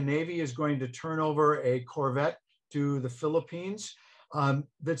South Korean Navy is going to turn over a corvette to the Philippines.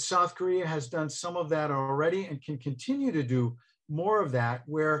 That South Korea has done some of that already and can continue to do more of that,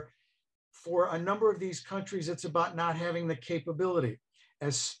 where for a number of these countries, it's about not having the capability.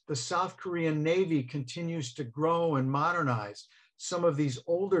 As the South Korean Navy continues to grow and modernize, some of these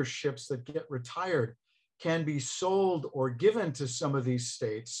older ships that get retired can be sold or given to some of these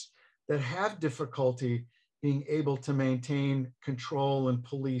states that have difficulty being able to maintain control and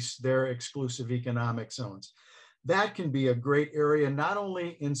police their exclusive economic zones. That can be a great area, not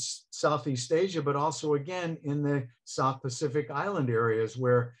only in Southeast Asia, but also again in the South Pacific Island areas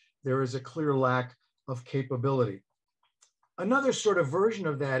where there is a clear lack of capability. Another sort of version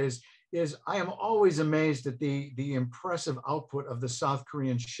of that is I am always amazed at the impressive output of the South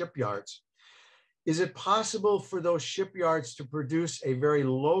Korean shipyards. Is it possible for those shipyards to produce a very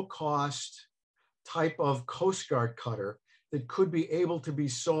low cost type of Coast Guard cutter that could be able to be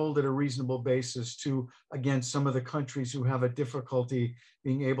sold at a reasonable basis to, again, some of the countries who have a difficulty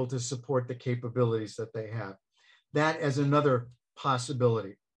being able to support the capabilities that they have? That as another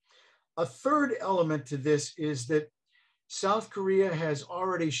possibility. A third element to this is that South Korea has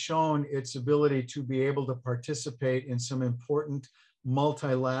already shown its ability to be able to participate in some important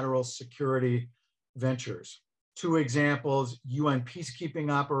multilateral security ventures two examples, UN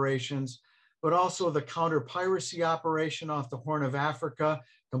peacekeeping operations, but also the counter-piracy operation off the Horn of Africa,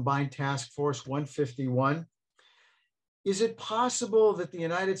 Combined Task Force 151. Is it possible that the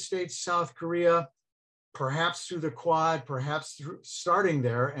United States, South Korea, perhaps through the Quad, perhaps through starting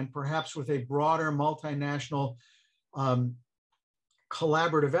there, and perhaps with a broader multinational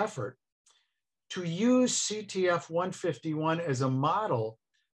collaborative effort, to use CTF 151 as a model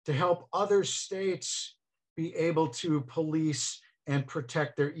to help other states be able to police and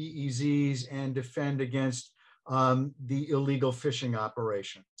protect their EEZs and defend against the illegal fishing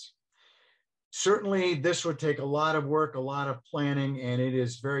operations? Certainly, this would take a lot of work, a lot of planning, and it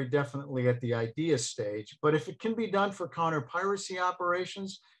is very definitely at the idea stage. But if it can be done for counter-piracy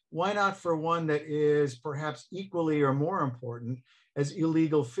operations, why not for one that is perhaps equally or more important as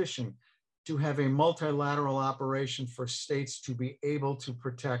illegal fishing, to have a multilateral operation for states to be able to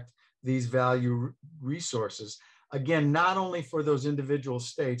protect these value resources? Again, not only for those individual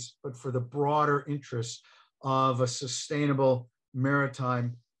states, but for the broader interests of a sustainable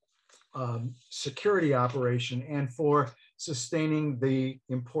maritime security operation and for sustaining the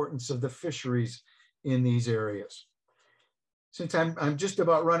importance of the fisheries in these areas. Since I'm just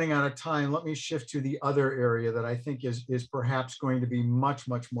about running out of time, let me shift to the other area that I think is perhaps going to be much,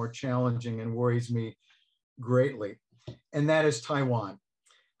 much more challenging and worries me greatly, and that is Taiwan.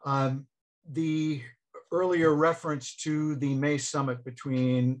 The earlier reference to the May summit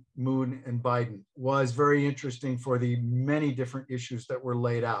between Moon and Biden was very interesting for the many different issues that were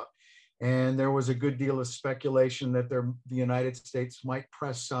laid out. And there was a good deal of speculation that the United States might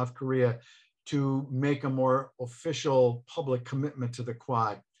press South Korea to make a more official public commitment to the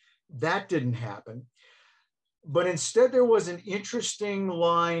Quad. That didn't happen. But instead, there was an interesting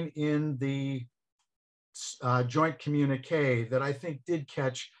line in the joint communique that I think did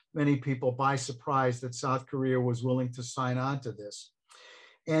catch many people by surprise, that South Korea was willing to sign on to this.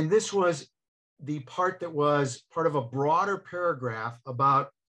 And this was the part that was part of a broader paragraph about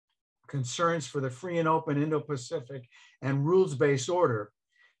concerns for the free and open Indo-Pacific and rules-based order,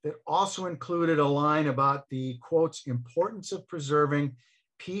 that also included a line about the, quotes, importance of preserving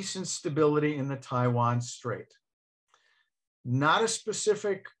peace and stability in the Taiwan Strait. Not a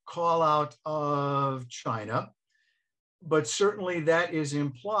specific call out of China, but certainly that is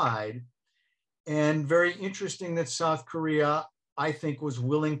implied. And very interesting that South Korea, I think, was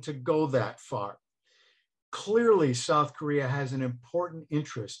willing to go that far. Clearly, South Korea has an important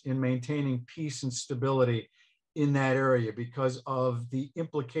interest in maintaining peace and stability in that area because of the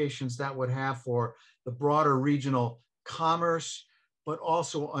implications that would have for the broader regional commerce, but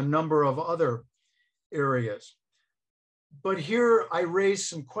also a number of other areas. But here I raise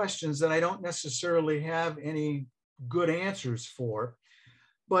some questions that I don't necessarily have any good answers for.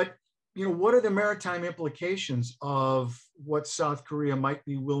 But what are the maritime implications of what South Korea might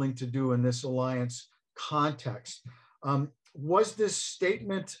be willing to do in this alliance context? Was this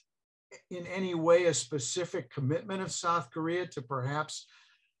statement in any way a specific commitment of South Korea to perhaps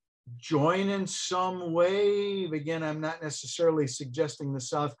join in some way? Again, I'm not necessarily suggesting the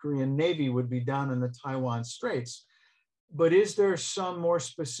South Korean Navy would be down in the Taiwan Straits, but is there some more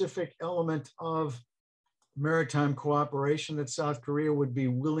specific element of maritime cooperation that South Korea would be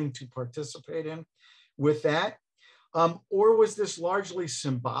willing to participate in with that? Or was this largely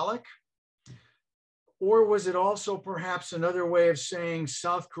symbolic? Or was it also perhaps another way of saying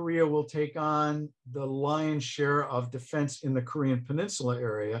South Korea will take on the lion's share of defense in the Korean Peninsula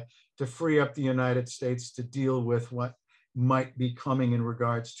area to free up the United States to deal with what might be coming in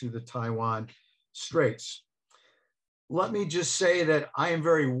regards to the Taiwan Straits? Let me just say that I am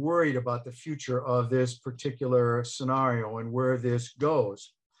very worried about the future of this particular scenario and where this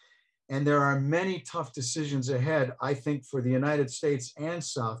goes. And there are many tough decisions ahead, I think, for the United States and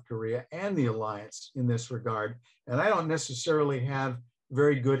South Korea and the alliance in this regard. And I don't necessarily have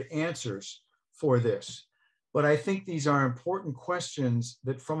very good answers for this. But I think these are important questions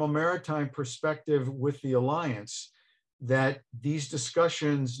that from a maritime perspective with the alliance, that these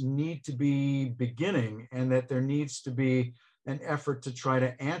discussions need to be beginning, and that there needs to be an effort to try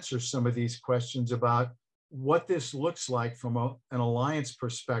to answer some of these questions about what this looks like from an alliance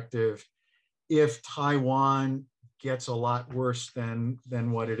perspective if Taiwan gets a lot worse than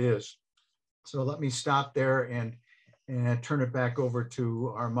what it is. So let me stop there and turn it back over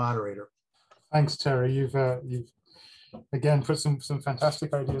to our moderator. Thanks, Terry. You've again put some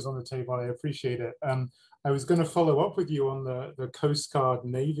fantastic ideas on the table. I appreciate it. I was going to follow up with you on the Coast Guard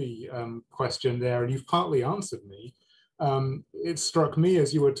Navy question there, and you've partly answered me. It struck me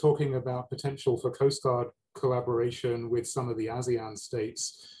as you were talking about potential for Coast Guard collaboration with some of the ASEAN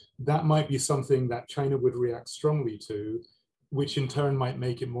states that might be something that China would react strongly to, which in turn might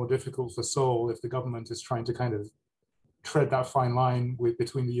make it more difficult for Seoul if the government is trying to kind of tread that fine line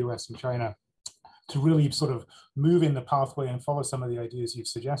between the US and China to really sort of move in the pathway and follow some of the ideas you've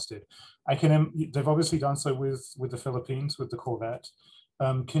suggested. They've obviously done so with the Philippines, with the corvette.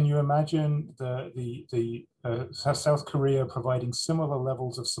 Can you imagine South Korea providing similar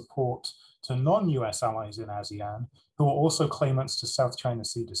levels of support to non-US allies in ASEAN who are also claimants to South China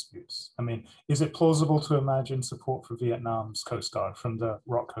Sea disputes? I mean, is it plausible to imagine support for Vietnam's Coast Guard from the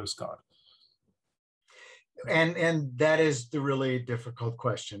ROK Coast Guard? And that is the really difficult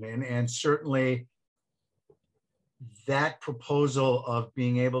question. And certainly that proposal of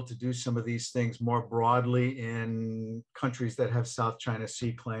being able to do some of these things more broadly in countries that have South China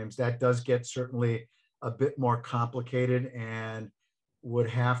Sea claims, that does get certainly a bit more complicated and would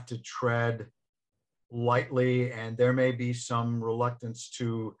have to tread lightly. And there may be some reluctance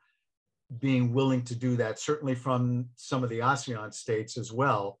to being willing to do that, certainly from some of the ASEAN states as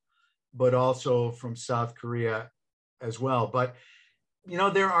well, but also from South Korea as well. But, you know,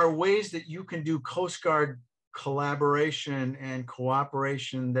 there are ways that you can do Coast Guard collaboration and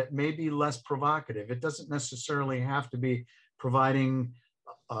cooperation that may be less provocative. It doesn't necessarily have to be providing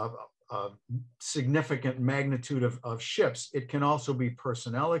a significant magnitude of ships. It can also be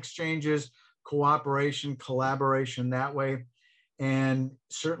personnel exchanges, cooperation, collaboration that way. And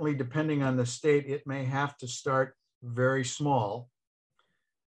certainly depending on the state, it may have to start very small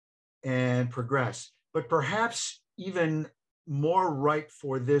and progress. But perhaps even more ripe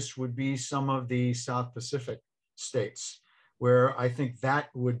for this would be some of the South Pacific states, where I think that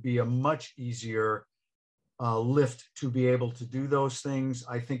would be a much easier lift to be able to do those things.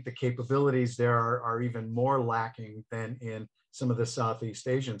 I think the capabilities there are even more lacking than in some of the Southeast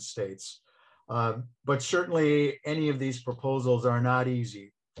Asian states. But certainly any of these proposals are not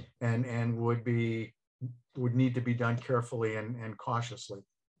easy and would need to be done carefully and cautiously.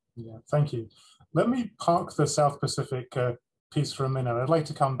 Yeah, thank you. Let me park the South Pacific piece for a minute. I'd like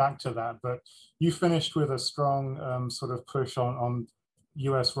to come back to that, but you finished with a strong sort of push on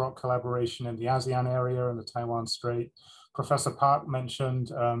U.S. ROK collaboration in the ASEAN area and the Taiwan Strait. Professor Park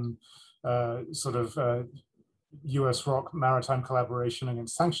mentioned U.S. ROK maritime collaboration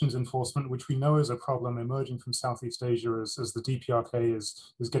against sanctions enforcement, which we know is a problem emerging from Southeast Asia as the DPRK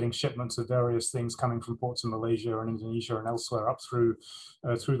is getting shipments of various things coming from ports in Malaysia and Indonesia and elsewhere up through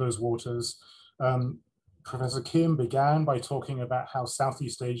those waters. Professor Kim began by talking about how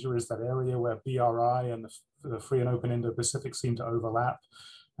Southeast Asia is that area where BRI and the free and open Indo-Pacific seem to overlap.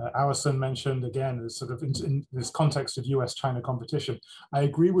 Allison mentioned, again, sort of in this context of US-China competition. I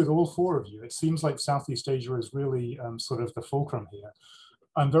agree with all four of you. It seems like Southeast Asia is really sort of the fulcrum here.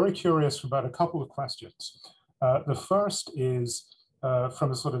 I'm very curious about a couple of questions. The first is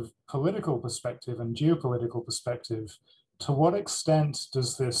from a sort of political perspective and geopolitical perspective, to what extent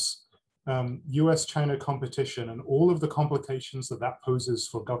does this US-China competition and all of the complications that poses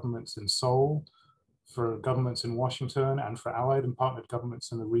for governments in Seoul, for governments in Washington, and for allied and partnered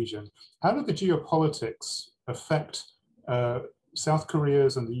governments in the region, how do the geopolitics affect South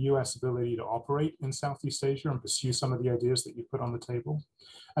Korea's and the US ability to operate in Southeast Asia and pursue some of the ideas that you put on the table?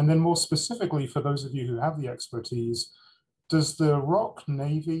 And then more specifically, for those of you who have the expertise, does the ROK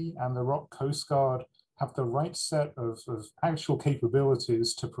Navy and the ROK Coast Guard have the right set of actual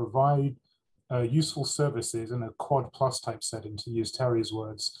capabilities to provide useful services in a Quad Plus type setting, to use Terry's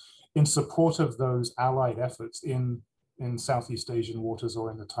words, in support of those allied efforts in Southeast Asian waters or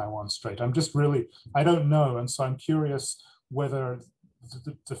in the Taiwan Strait? I'm just really, I don't know. And so I'm curious whether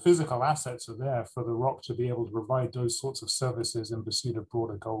the physical assets are there for the ROK to be able to provide those sorts of services in pursuit of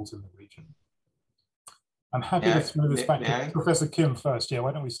broader goals in the region. I'm happy to throw this back to Professor Kim first. Yeah,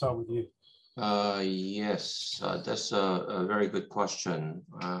 why don't we start with you? Yes, that's a very good question.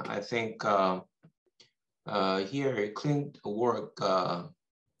 I think here Clint work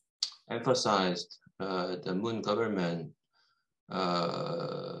emphasized the Moon government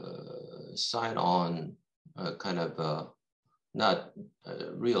signed on kind of not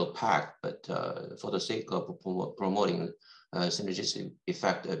a real pact, but for the sake of promoting synergistic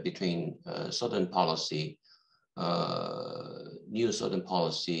effect between Southern policy, new Southern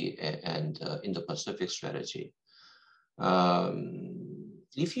policy, and Indo-Pacific strategy.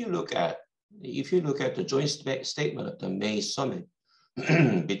 If you look at the joint statement of the May summit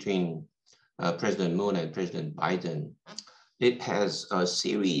between President Moon and President Biden, it has a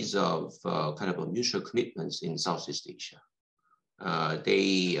series of kind of mutual commitments in Southeast Asia.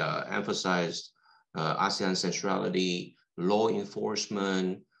 They emphasized ASEAN centrality, law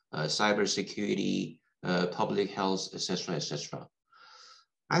enforcement, cybersecurity, public health, etc., etc.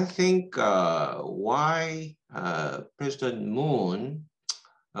 I think why President Moon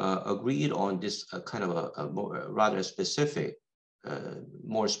agreed on this kind of a more, rather specific,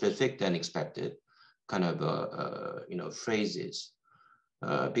 more specific than expected kind of phrases,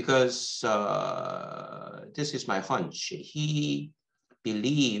 because this is my hunch. He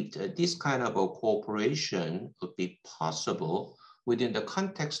believed this kind of a cooperation would be possible within the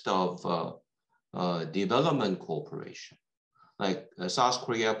context of development cooperation, like South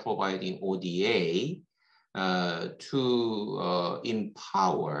Korea providing ODA to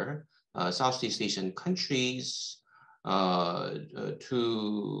empower Southeast Asian countries to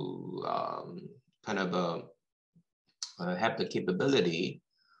kind of have the capability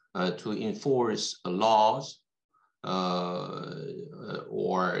to enforce laws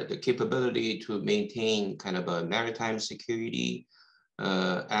or the capability to maintain kind of a maritime security,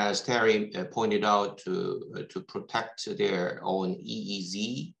 as Terry pointed out, to protect their own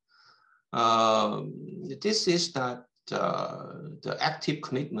EEZ. This is not the active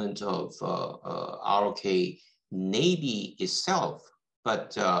commitment of ROK Navy itself,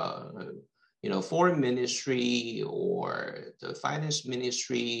 but Foreign Ministry or the Finance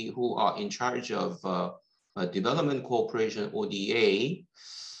Ministry, who are in charge of development cooperation, ODA.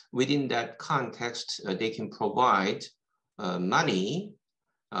 Within that context, they can provide money,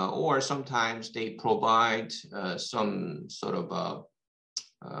 or sometimes they provide some sort of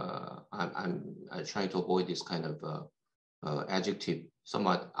I'm trying to avoid this kind of adjective,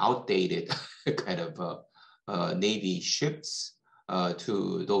 somewhat outdated kind of Navy ships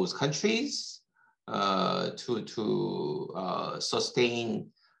to those countries to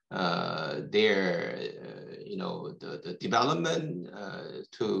sustain their, the development,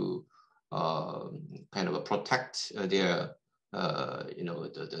 to kind of protect their,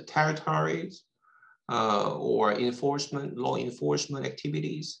 the territories, or law enforcement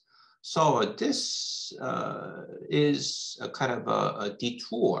activities. So this is a kind of a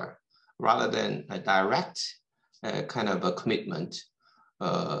detour rather than a direct kind of a commitment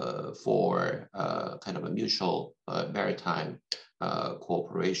for kind of a mutual maritime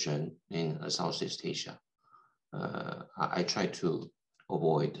cooperation in Southeast Asia. I try to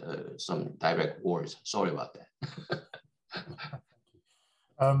avoid some direct words. Sorry about that.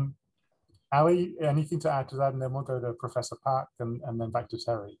 Ali, anything to add to that? And then we'll go to Professor Park and then back to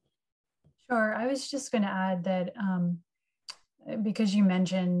Terry. Sure. I was just going to add that because you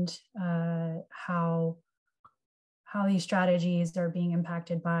mentioned how these strategies are being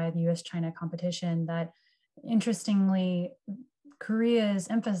impacted by the U.S.-China competition, that interestingly, Korea's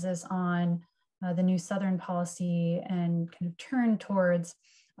emphasis on the new Southern policy and kind of turn towards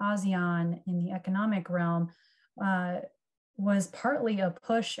ASEAN in the economic realm was partly a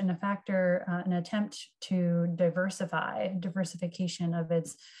push and a factor, an attempt to diversification of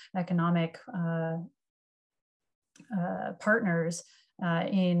its economic partners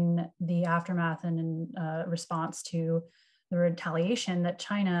in the aftermath and in response to the retaliation that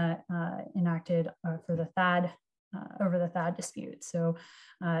China enacted for the THAAD, over the THAAD dispute. So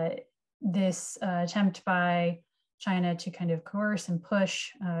this attempt by China to kind of coerce and push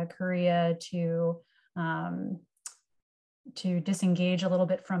Korea to disengage a little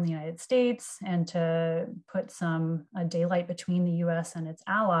bit from the United States and to put some daylight between the US and its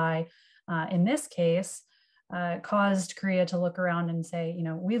ally, in this case, caused Korea to look around and say,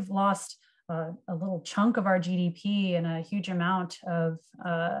 we've lost a little chunk of our GDP and a huge amount of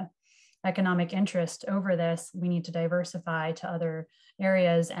economic interest over this. We need to diversify to other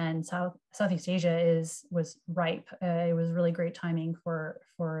areas, and Southeast Asia was ripe. It was really great timing for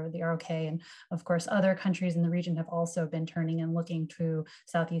the ROK, and of course other countries in the region have also been turning and looking to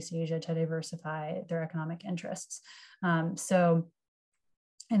Southeast Asia to diversify their economic interests. So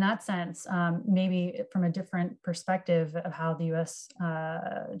in that sense, maybe from a different perspective of how the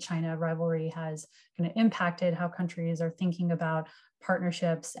US-China rivalry has kind of impacted how countries are thinking about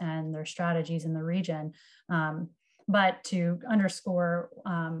partnerships and their strategies in the region. But to underscore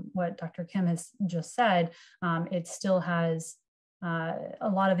what Dr. Kim has just said, it still has a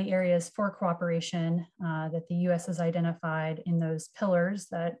lot of the areas for cooperation that the U.S. has identified in those pillars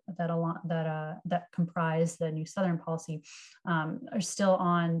that comprise the new Southern policy are still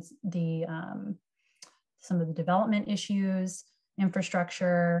on the some of the development issues,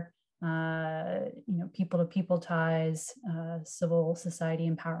 infrastructure, people-to-people ties, civil society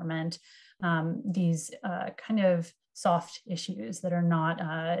empowerment, these kind of soft issues that are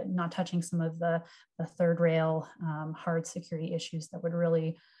not touching some of the third rail hard security issues that would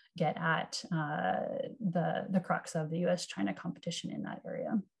really get at the crux of the U.S.-China competition in that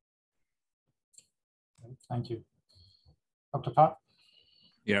area. Thank you. Dr. Park?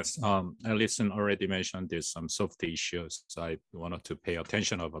 Yes, Alison already mentioned there's some soft issues. So I wanted to pay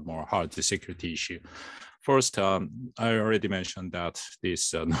attention of a more hard security issue. First, I already mentioned that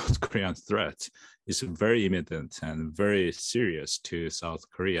this North Korean threat is very imminent and very serious to South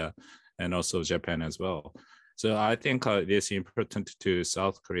Korea and also Japan as well. So I think it is important to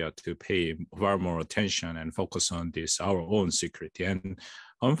South Korea to pay far more attention and focus on this, our own security. And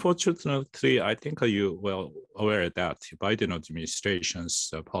unfortunately, I think you well aware that Biden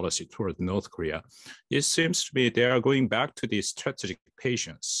administration's policy toward North Korea, it seems to be they are going back to the strategic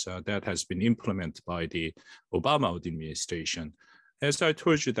patience that has been implemented by the Obama administration. As I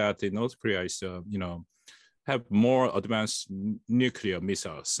told you that the North Korea is, have more advanced nuclear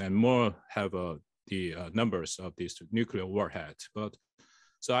missiles and more have the numbers of these nuclear warheads. But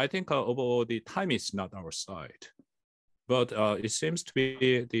so I think overall the time is not our side. But it seems to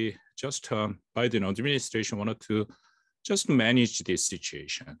be the Biden administration wanted to just manage this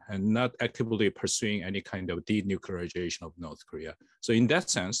situation and not actively pursuing any kind of denuclearization of North Korea. So in that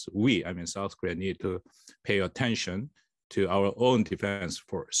sense, South Korea, need to pay attention to our own defense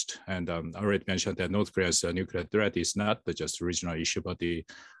first. And I already mentioned that North Korea's nuclear threat is not just a regional issue, but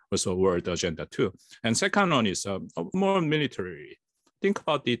also world agenda too. And second one is more military. Think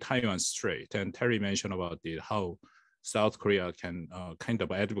about the Taiwan Strait. And Terry mentioned about how South Korea can kind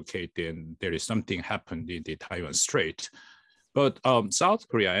of advocate and there is something happened in the Taiwan Strait. But South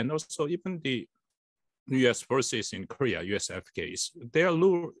Korea and also even the U.S. forces in Korea, U.S. FKs, their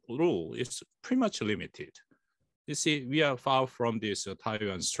rule is pretty much limited. You see, we are far from this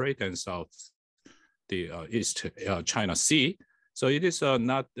Taiwan Strait and the East China Sea. So it is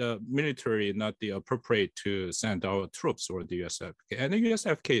not military, not the appropriate to send our troops or the U.S. FK. And the U.S.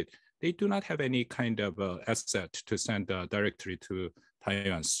 FK, they do not have any kind of asset to send directly to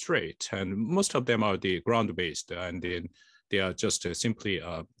Taiwan Strait. And most of them are the ground-based, and then they are just simply,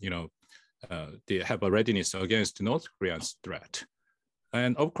 they have a readiness against North Korea's threat.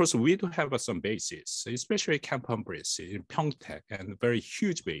 And of course, we do have some bases, especially Camp Humphreys in Pyeongtaek, and very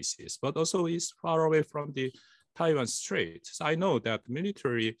huge bases, but also is far away from the Taiwan Strait. So I know that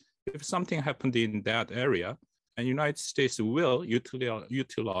military, if something happened in that area, and United States will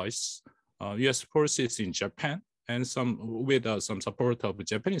utilize U.S. forces in Japan and with some support of the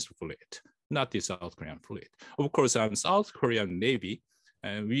Japanese fleet, not the South Korean fleet. Of course, South Korean Navy,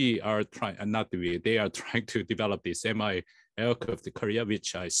 and they are trying to develop the semi-aircraft carrier,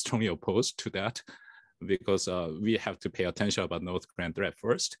 which I strongly oppose to that, because we have to pay attention about North Korean threat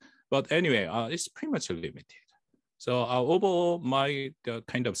first. But anyway, it's pretty much limited. So overall, my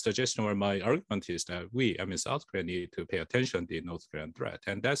kind of suggestion or my argument is that South Korea, need to pay attention to the North Korean threat,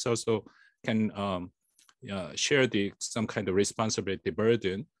 and that's also can share some kind of responsibility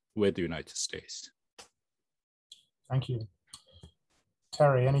burden with the United States. Thank you.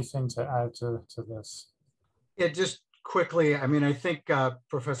 Terry, anything to add to this? Yeah, just quickly, I think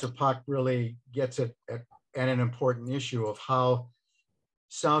Professor Pak really gets at an important issue of how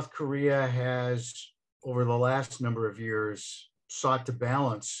South Korea has, over the last number of years, sought to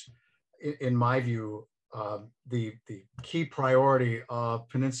balance, in my view, the key priority of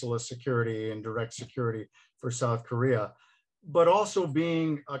peninsula security and direct security for South Korea, but also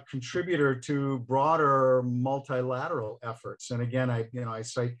being a contributor to broader multilateral efforts. And again, I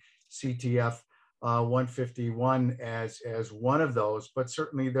cite CTF 151 as one of those, but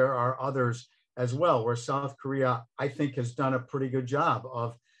certainly there are others as well, where South Korea, I think, has done a pretty good job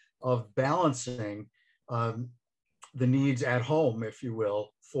of balancing the needs at home, if you will,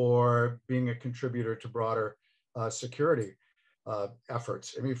 for being a contributor to broader security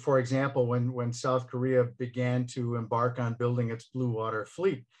efforts. For example, when South Korea began to embark on building its blue water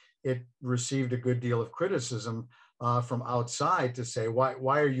fleet, it received a good deal of criticism from outside to say,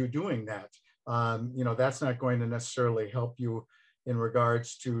 why are you doing that? That's not going to necessarily help you in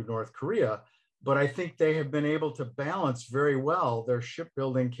regards to North Korea. But I think they have been able to balance very well their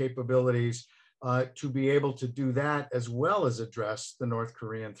shipbuilding capabilities to be able to do that as well as address the North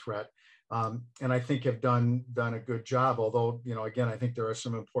Korean threat. And I think have done a good job, although, again, I think there are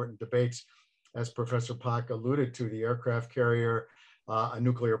some important debates, as Professor Pak alluded to, the aircraft carrier, a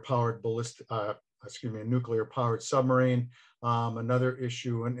nuclear powered submarine, another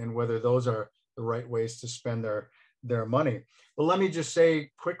issue, and whether those are the right ways to spend their money. But let me just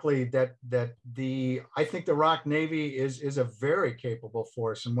say quickly that I think the ROK Navy is a very capable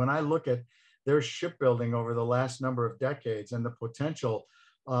force. And when I look at their shipbuilding over the last number of decades and the potential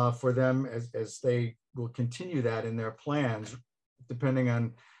for them as they will continue that in their plans, depending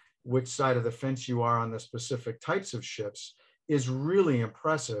on which side of the fence you are on the specific types of ships, is really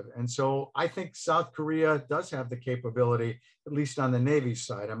impressive. And so I think South Korea does have the capability, at least on the Navy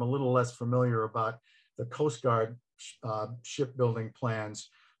side. I'm a little less familiar about the Coast Guard shipbuilding plans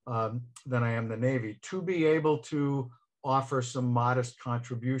than I am the Navy, to be able to offer some modest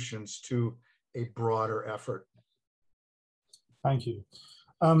contributions to a broader effort. Thank you.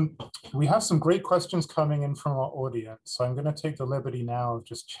 We have some great questions coming in from our audience. So I'm going to take the liberty now of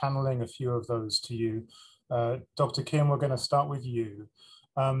just channeling a few of those to you. Dr. Kim, we're going to start with you.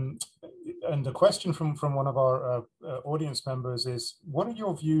 And the question from one of our audience members is, what are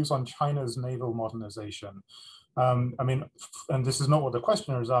your views on China's naval modernization? I mean, and this is not what the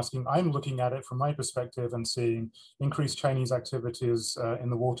questioner is asking. I'm looking at it from my perspective and seeing increased Chinese activities in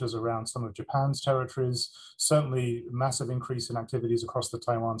the waters around some of Japan's territories, certainly massive increase in activities across the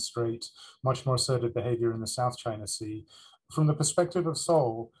Taiwan Strait, much more assertive behavior in the South China Sea. From the perspective of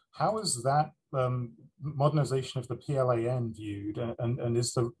Seoul, how is that modernization of the PLAN viewed, and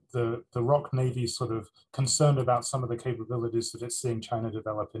is the ROK Navy sort of concerned about some of the capabilities that it's seeing China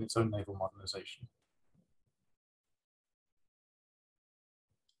develop in its own naval modernization?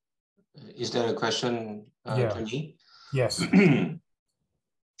 Is that a question to me? Yes.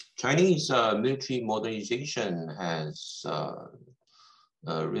 Chinese military modernization has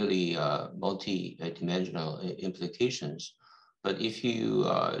really multi-dimensional implications. But if you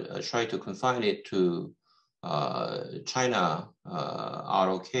try to confine it to China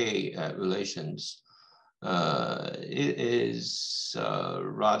ROK relations, it is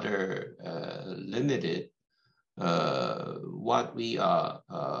rather limited. What we are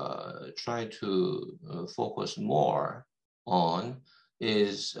trying to focus more on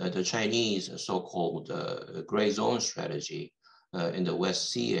is the Chinese so-called gray zone strategy in the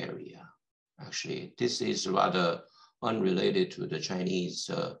West Sea area. Actually, this is rather unrelated to the Chinese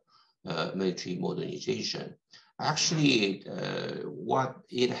military modernization. Actually, what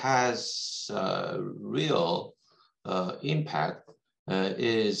it has real impact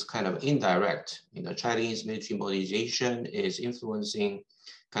is kind of indirect. You know, Chinese military modernization is influencing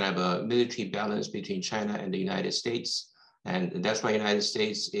kind of a military balance between China and the United States. And that's why the United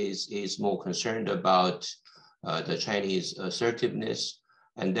States is more concerned about the Chinese assertiveness.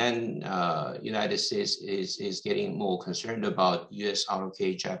 And then United States is getting more concerned about U.S.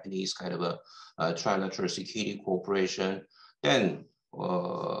 ROK, Japanese kind of a trilateral security cooperation. Then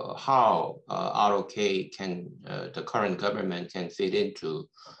how ROK can, the current government can fit into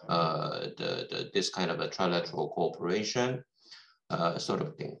this kind of a trilateral cooperation, sort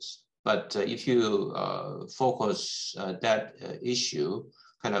of things. But if you focus that issue,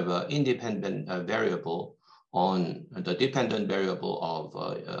 kind of an independent variable on the dependent variable of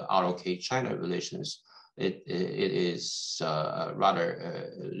ROK-China relations, it is rather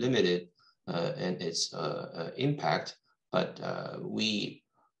limited in its impact. But we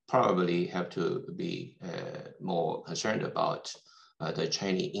probably have to be more concerned about the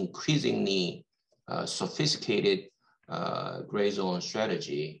Chinese increasingly sophisticated gray zone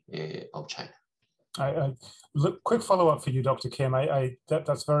strategy of China. Look, quick follow-up for you, Dr. Kim.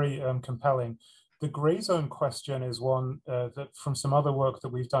 That's very compelling. The gray zone question is one that from some other work that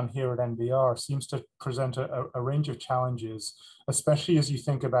we've done here at NBR seems to present a range of challenges, especially as you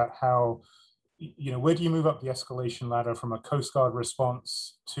think about how, you know, where do you move up the escalation ladder from a Coast Guard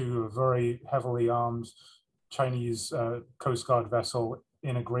response to a very heavily armed Chinese Coast Guard vessel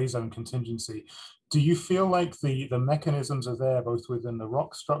in a gray zone contingency? Do you feel like the mechanisms are there both within the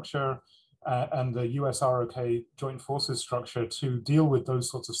ROK structure and the U.S. ROK Joint Forces structure to deal with those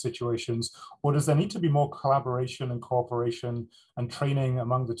sorts of situations? Or does there need to be more collaboration and cooperation and training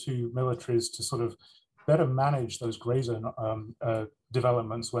among the two militaries to sort of better manage those gray zone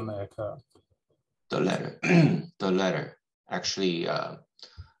developments when they occur? The latter. Actually,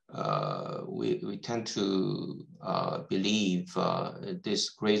 we tend to believe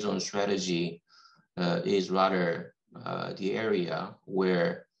this gray zone strategy is rather the area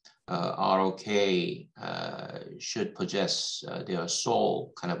where ROK should possess their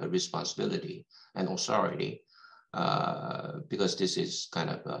sole kind of a responsibility and authority, because this is kind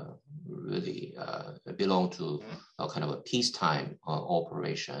of really belong to a kind of a peacetime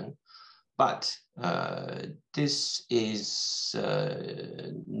operation. But this is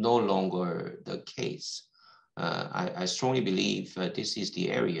no longer the case. I strongly believe this is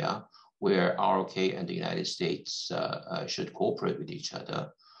the area where ROK and the United States should cooperate with each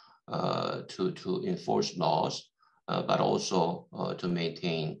other to enforce laws, but also to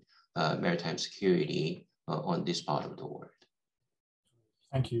maintain maritime security on this part of the world.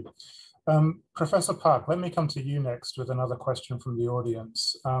 Thank you. Professor Park, let me come to you next with another question from the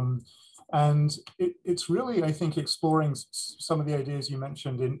audience. And it's really, I think, exploring some of the ideas you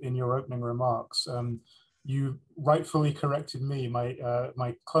mentioned in your opening remarks. You rightfully corrected me,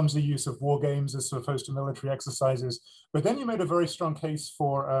 my clumsy use of war games as opposed to military exercises. But then you made a very strong case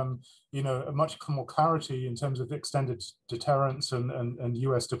for, you know, a much more clarity in terms of extended deterrence and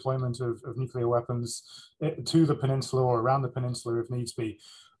US deployment of nuclear weapons to the peninsula or around the peninsula if needs be.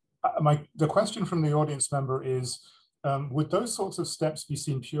 The question from the audience member is, would those sorts of steps be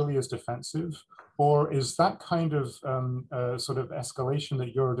seen purely as defensive, or is that kind of sort of escalation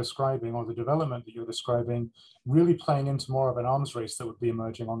that you're describing, or the development that you're describing, really playing into more of an arms race that would be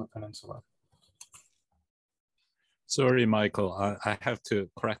emerging on the peninsula? Sorry, Michael, I have to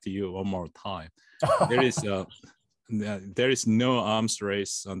correct you one more time. There is no arms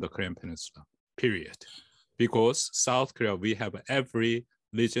race on the Korean Peninsula, period. Because South Korea, we have every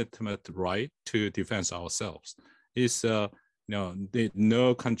legitimate right to defend ourselves. Is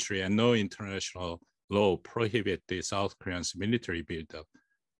no country and no international law prohibit the South Koreans' military buildup.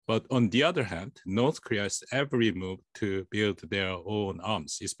 But on the other hand, North Korea has every move to build their own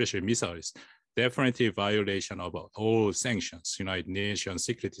arms, especially missiles. Definitely violation of all sanctions, United Nations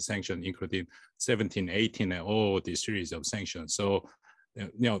security sanctions, including 17, 18, and all the series of sanctions. So,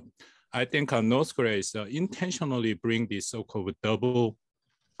 I think North Korea is intentionally bring this so-called double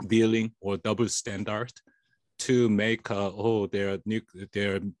billing or double standard to make the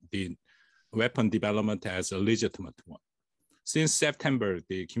weapon development as a legitimate one. Since September,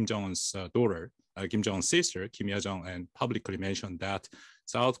 the Kim Jong-un's daughter, Kim Jong-un's sister, Kim Yo-jong, and publicly mentioned that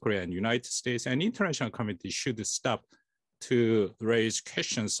South Korea and United States and international community should stop to raise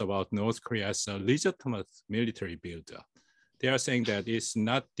questions about North Korea as a legitimate military buildup. They are saying that it's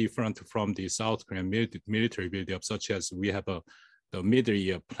not different from the South Korean military buildup, such as we have the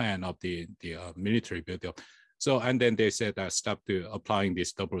mid-year plan of the military buildup. So, and then they said that stop to applying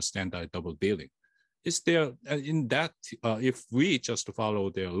this double standard, double billing. Is there in that, if we just follow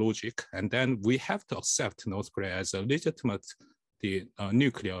their logic, and then we have to accept North Korea as a legitimate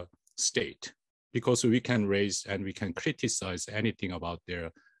nuclear state, because we can raise and we can criticize anything about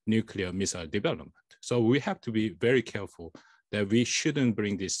their nuclear missile development. So we have to be very careful that we shouldn't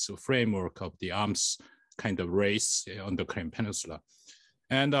bring this framework of the arms kind of race on the Korean Peninsula.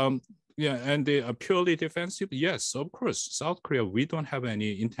 And yeah, and they are purely defensive. Yes, of course, South Korea, we don't have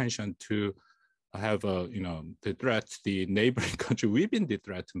any intention to have the threat, the neighboring country. We've been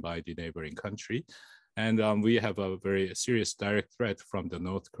threatened by the neighboring country. And we have a very serious direct threat from the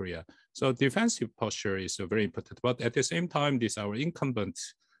North Korea. So defensive posture is very important. But at the same time, our incumbent,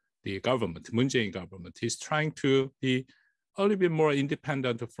 the government, Moon Jae-in government, is trying to be a little bit more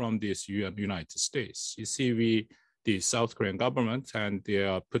independent from this United States. You see, the South Korean government, and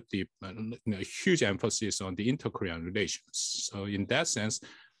they put the huge emphasis on the inter-Korean relations. So in that sense,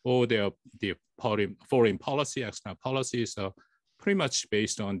 all the foreign policy, external policies are pretty much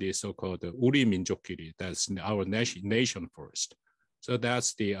based on the so-called 우리 민족끼리, that's our nation first. So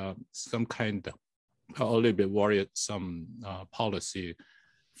that's the some kind of a little bit worrisome policy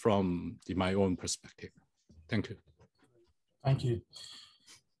from my own perspective. Thank you. Thank you.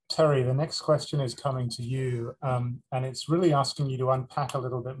 Terry, the next question is coming to you, and it's really asking you to unpack a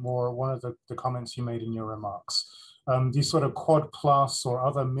little bit more one of the comments you made in your remarks. These sort of Quad Plus or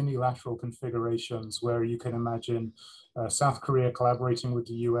other minilateral configurations where you can imagine South Korea collaborating with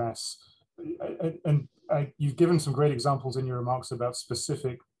the US. And you've given some great examples in your remarks about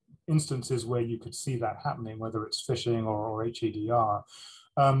specific instances where you could see that happening, whether it's phishing or HADR.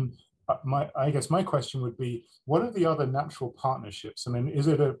 I guess my question would be, what are the other natural partnerships? I mean, is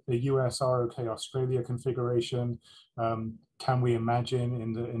it a U.S. ROK Australia configuration? Can we imagine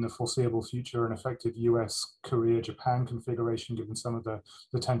in the foreseeable future an effective U.S. Korea Japan configuration, given some of the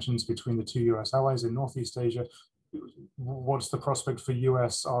tensions between the two U.S. allies in Northeast Asia? What's the prospect for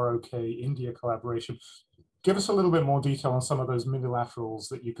U.S. ROK India collaboration? Give us a little bit more detail on some of those minilaterals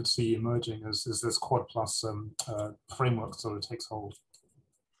that you could see emerging as this Quad Plus framework sort of takes hold.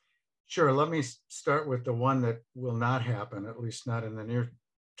 Sure, let me start with the one that will not happen, at least not in the near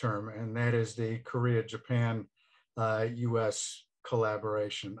term, and that is the Korea-Japan US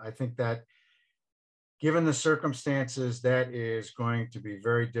collaboration. I think that given the circumstances, that is going to be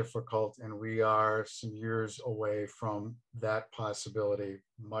very difficult, and we are some years away from that possibility.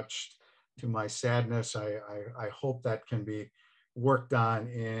 Much to my sadness, I hope that can be worked on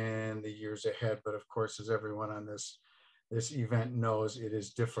in the years ahead, but of course, as everyone on this event knows, it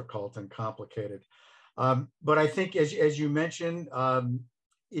is difficult and complicated. But I think, as you mentioned,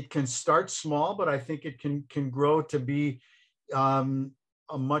 it can start small, but I think it can grow to be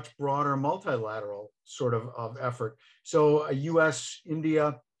a much broader multilateral sort of effort. So a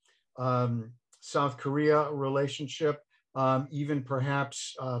US-India South Korea relationship, even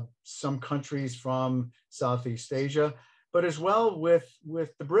perhaps some countries from Southeast Asia, but as well with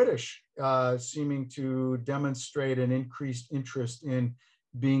the British seeming to demonstrate an increased interest in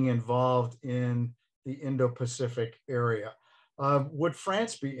being involved in the Indo-Pacific area. Would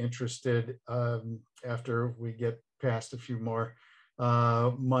France be interested after we get past a few more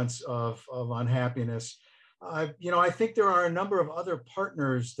months of unhappiness? I think there are a number of other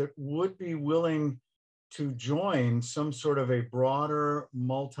partners that would be willing to join some sort of a broader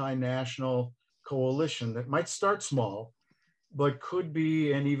multinational coalition that might start small, but could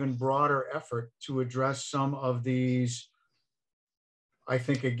be an even broader effort to address some of these. I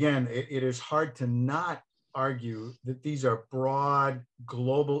think, again, it is hard to not argue that these are broad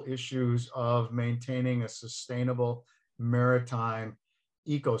global issues of maintaining a sustainable maritime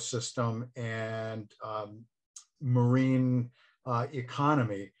ecosystem and marine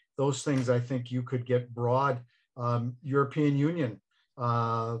economy. Those things, I think you could get broad European Union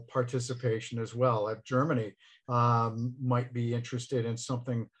participation as well. Germany might be interested in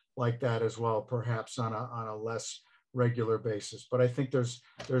something like that as well, perhaps on a less regular basis. But I think there's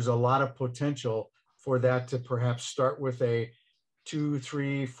a lot of potential for that to perhaps start with a 2,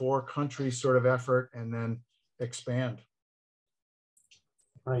 3, 4 country sort of effort and then expand.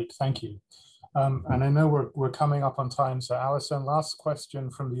 Great, thank you. And I know we're coming up on time. So Alison, last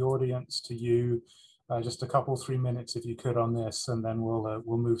question from the audience to you. Just a couple, 3 minutes if you could on this, and then we'll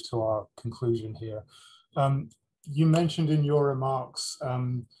move to our conclusion here. You mentioned in your remarks,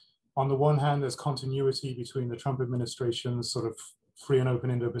 on the one hand, there's continuity between the Trump administration's sort of free and open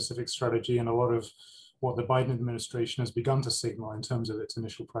Indo-Pacific strategy and a lot of what the Biden administration has begun to signal in terms of its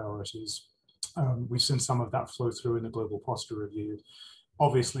initial priorities. We've seen some of that flow through in the Global Posture Review.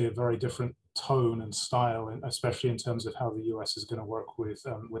 Obviously, a very different tone and style, and especially in terms of how the US is going to work with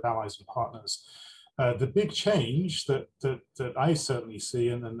allies and partners. The big change that I certainly see,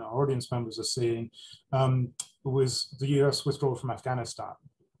 and then our audience members are seeing, was the US withdrawal from Afghanistan,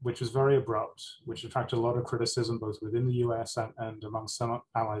 which was very abrupt, which attracted a lot of criticism both within the US and among some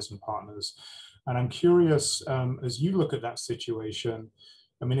allies and partners. And I'm curious, as you look at that situation,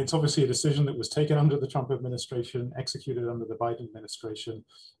 I mean, it's obviously a decision that was taken under the Trump administration, executed under the Biden administration.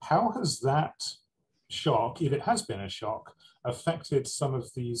 How has that shock, if it has been a shock, affected some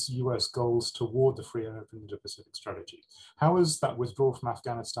of these US goals toward the free and open Indo-Pacific strategy? How has that withdrawal from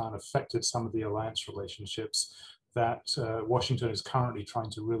Afghanistan affected some of the alliance relationships that Washington is currently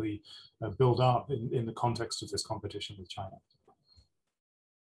trying to really build up in the context of this competition with China?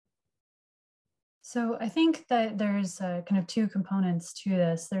 So I think that there's kind of 2 components to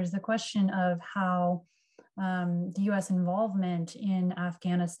this. There's the question of how the US involvement in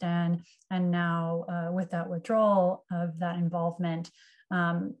Afghanistan, and now with that withdrawal of that involvement,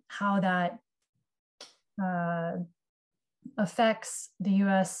 how that affects the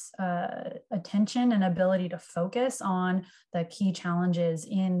US attention and ability to focus on the key challenges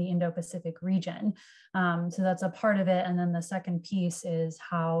in the Indo-Pacific region. So that's a part of it. And then the second piece is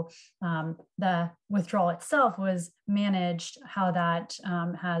how the withdrawal itself was managed, how that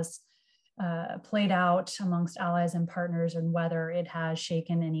has played out amongst allies and partners, and whether it has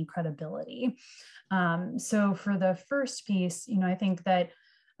shaken any credibility. So for the first piece, I think that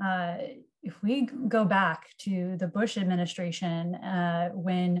if we go back to the Bush administration,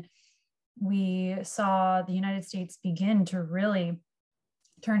 when we saw the United States begin to really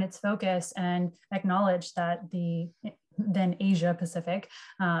turn its focus and acknowledge that the then Asia Pacific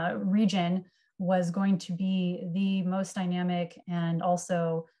region was going to be the most dynamic and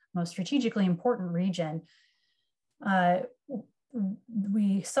also most strategically important region,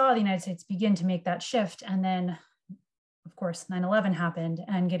 we saw the United States begin to make that shift. And then, of course, 9/11 happened,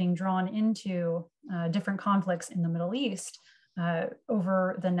 and getting drawn into different conflicts in the Middle East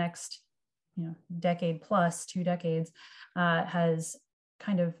over the next decade plus, 2 decades, has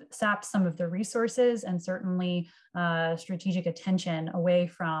kind of sapped some of the resources and certainly strategic attention away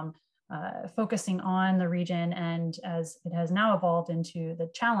from focusing on the region, and as it has now evolved into the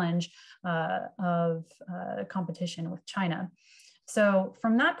challenge of competition with China. So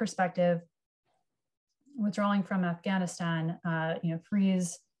from that perspective, withdrawing from Afghanistan,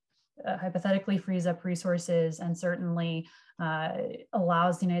 hypothetically frees up resources, and certainly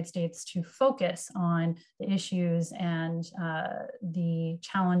allows the United States to focus on the issues and the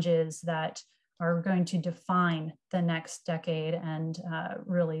challenges that are going to define the next decade and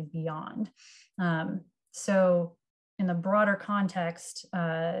really beyond. So in the broader context,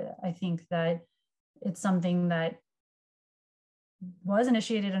 I think that it's something that was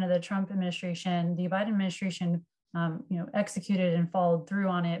initiated under the Trump administration. The Biden administration executed and followed through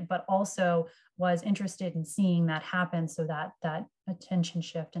on it, but also was interested in seeing that happen so that that attention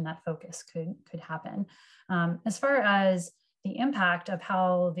shift and that focus could happen. As far as the impact of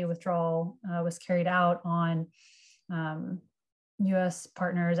how the withdrawal was carried out on U.S.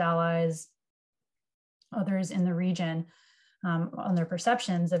 partners, allies, others in the region, on their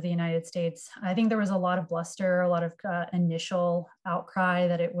perceptions of the United States, I think there was a lot of bluster, a lot of initial outcry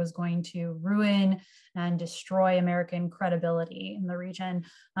that it was going to ruin and destroy American credibility in the region.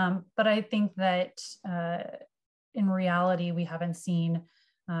 But I think that in reality, we haven't seen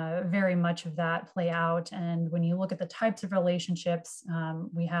very much of that play out. And when you look at the types of relationships,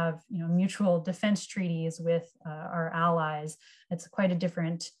 we have mutual defense treaties with our allies. It's quite a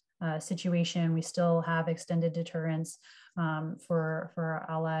different situation. We still have extended deterrence for our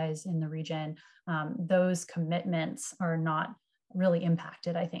allies in the region. Those commitments are not really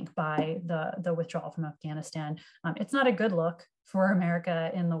impacted, I think, by the withdrawal from Afghanistan. It's not a good look for America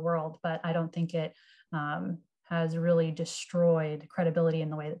in the world, but I don't think it has really destroyed credibility in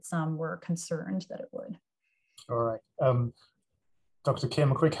the way that some were concerned that it would. All right. Dr.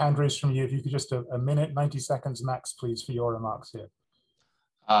 Kim, a quick hand raise from you. If you could just a minute, 90 seconds max, please, for your remarks here.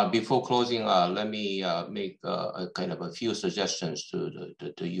 Before closing, let me make a kind of a few suggestions to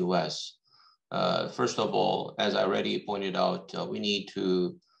the U.S. First of all, as I already pointed out, we need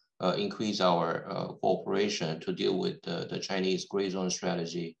to increase our cooperation to deal with the Chinese gray zone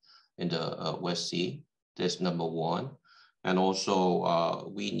strategy in the West Sea. That's number one. And also,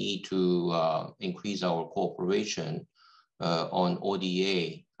 we need to increase our cooperation on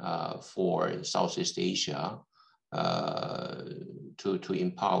ODA for Southeast Asia. To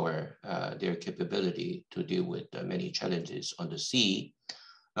empower their capability to deal with many challenges on the sea.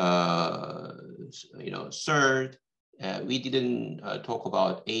 Third, we didn't talk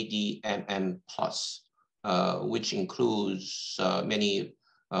about ADMM+, which includes many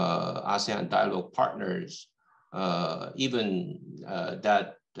ASEAN dialogue partners, even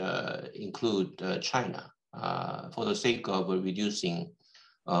that include China, for the sake of reducing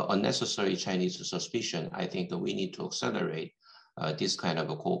unnecessary Chinese suspicion. I think that we need to accelerate this kind of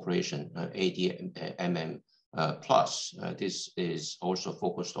a cooperation, ADMM+. This is also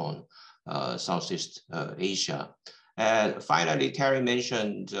focused on Southeast Asia. And finally, Terry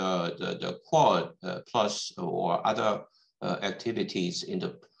mentioned the Quad plus or other activities in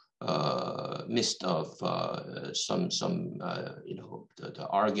the midst of the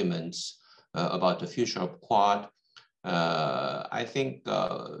arguments about the future of Quad. I think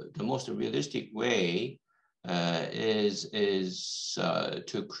the most realistic way is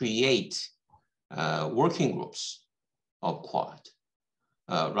to create working groups of Quad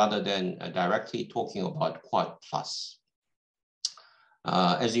rather than directly talking about Quad plus.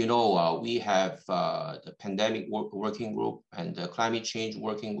 As you know, we have the pandemic working group and the climate change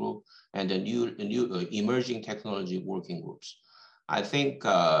working group and the new emerging technology working groups. I think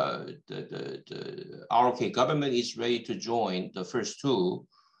the ROK government is ready to join the first two,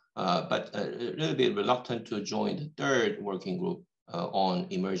 but a little bit reluctant to join the third working group on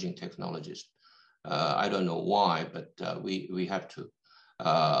emerging technologies. I don't know why, but we have to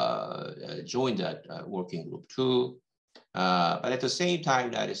join that working group too. But at the same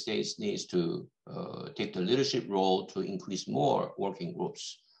time, the United States needs to take the leadership role to increase more working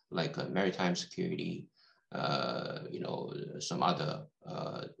groups like maritime security, some other,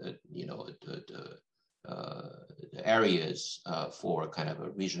 the areas for kind of a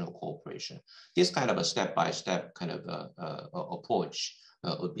regional cooperation. This kind of a step-by-step kind of approach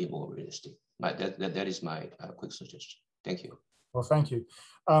would be more realistic. But that is my quick suggestion. Thank you. Well, thank you.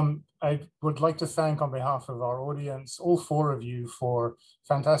 I would like to thank on behalf of our audience, all four of you for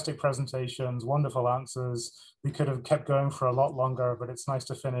fantastic presentations, wonderful answers. We could have kept going for a lot longer, but it's nice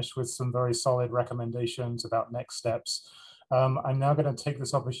to finish with some very solid recommendations about next steps. I'm now going to take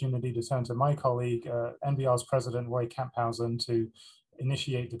this opportunity to turn to my colleague, NBR's President Roy Camphausen, to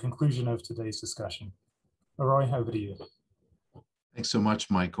initiate the conclusion of today's discussion. Roy, over to you. Thanks so much,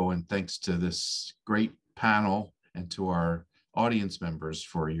 Michael, and thanks to this great panel and to our audience members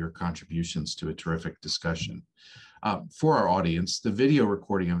for your contributions to a terrific discussion. For our audience, the video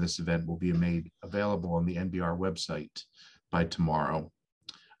recording of this event will be made available on the NBR website by tomorrow.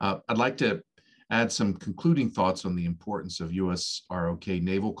 I'd like to add some concluding thoughts on the importance of U.S. ROK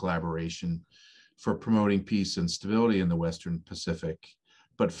naval collaboration for promoting peace and stability in the Western Pacific.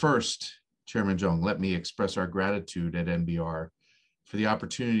 But first, Chairman Chung, let me express our gratitude at NBR for the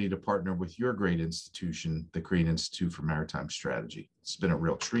opportunity to partner with your great institution, the Korean Institute for Maritime Strategy. It's been a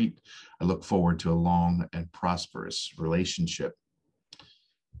real treat. I look forward to a long and prosperous relationship.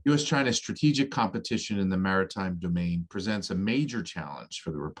 U.S.-China strategic competition in the maritime domain presents a major challenge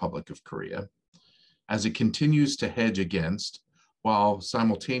for the Republic of Korea as it continues to hedge against, while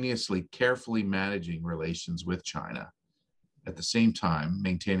simultaneously carefully managing relations with China, at the same time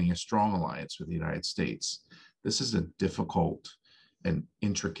maintaining a strong alliance with the United States. This is a difficult and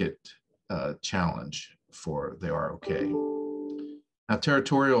intricate challenge for the ROK. Now,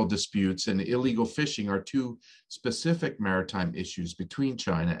 territorial disputes and illegal fishing are two specific maritime issues between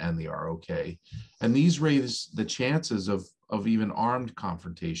China and the ROK, and these raise the chances of even armed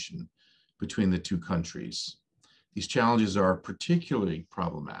confrontation between the two countries. These challenges are particularly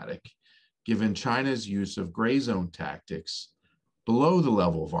problematic given China's use of gray zone tactics below the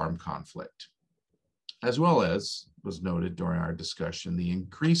level of armed conflict, as well as was noted during our discussion, the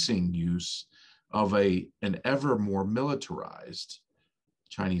increasing use of an ever more militarized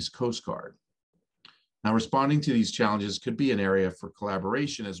Chinese Coast Guard. Now, responding to these challenges could be an area for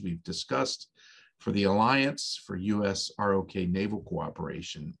collaboration, as we've discussed, for the Alliance for U.S. ROK naval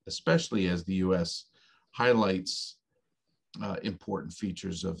cooperation, especially as the U.S. highlights important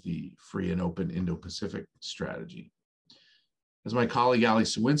features of the free and open Indo-Pacific strategy. As my colleague Ali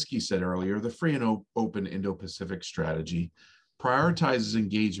Sawinski said earlier, the free and open Indo-Pacific strategy prioritizes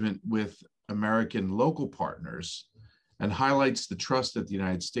engagement with American local partners and highlights the trust that the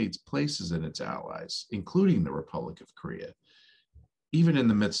United States places in its allies, including the Republic of Korea, even in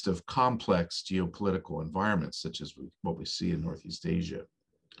the midst of complex geopolitical environments, such as what we see in Northeast Asia.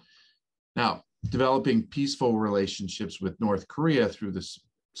 Now, developing peaceful relationships with North Korea through the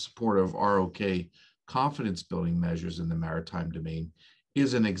support of ROK confidence-building measures in the maritime domain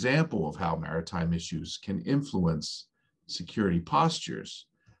is an example of how maritime issues can influence security postures.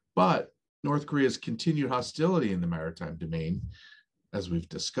 But North Korea's continued hostility in the maritime domain, as we've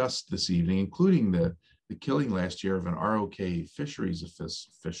discussed this evening, including the killing last year of an ROK fisheries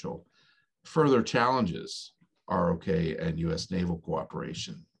official, further challenges ROK and U.S. naval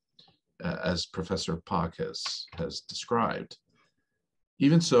cooperation, as Professor Pak has described.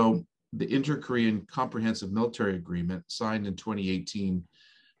 Even so, the Inter-Korean Comprehensive Military Agreement signed in 2018,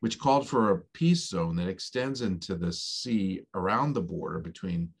 which called for a peace zone that extends into the sea around the border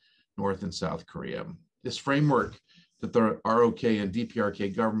between North and South Korea. This framework that the ROK and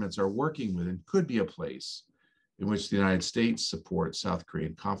DPRK governments are working within could be a place in which the United States supports South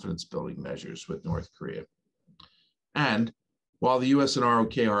Korean confidence building measures with North Korea. And while the US and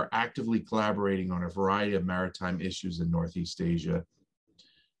ROK are actively collaborating on a variety of maritime issues in Northeast Asia,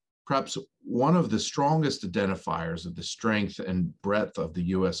 perhaps one of the strongest identifiers of the strength and breadth of the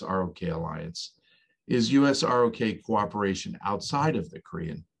US ROK alliance is US ROK cooperation outside of the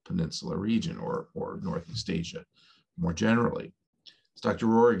Korean Peninsula region or Northeast Asia more generally. As Dr.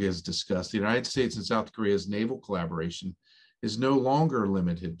 Rohrig has discussed, the United States and South Korea's naval collaboration is no longer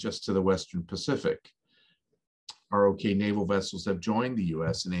limited just to the Western Pacific. ROK naval vessels have joined the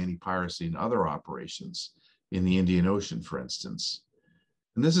US in anti-piracy and other operations in the Indian Ocean, for instance.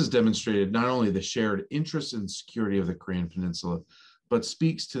 And this has demonstrated not only the shared interest in security of the Korean Peninsula, but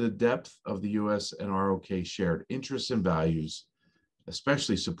speaks to the depth of the US and ROK shared interests and values,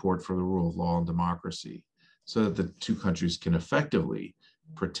 especially support for the rule of law and democracy, so that the two countries can effectively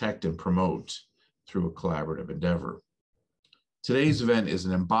protect and promote through a collaborative endeavor. Today's event is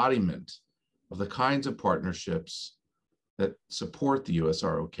an embodiment of the kinds of partnerships that support the US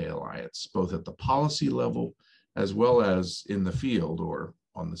ROK alliance, both at the policy level as well as in the field or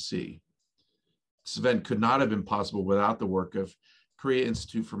on the sea. This event could not have been possible without the work of Korea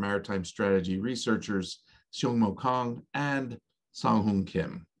Institute for Maritime Strategy researchers Seung-mo Kang and Sang-hoon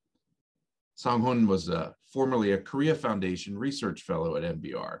Kim. Sang-hoon was formerly a Korea Foundation research fellow at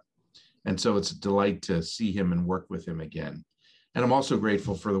NBR, and so it's a delight to see him and work with him again. And I'm also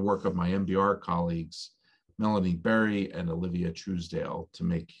grateful for the work of my NBR colleagues, Melanie Berry and Olivia Truesdale, to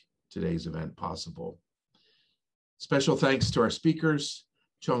make today's event possible. Special thanks to our speakers,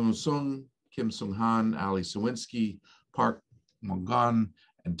 Chung Eui-sung, Kim Sung-han, Ali Sawinski, Park Mongan,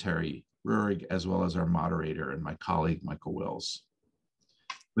 and Terry Rurig, as well as our moderator and my colleague, Michael Wills.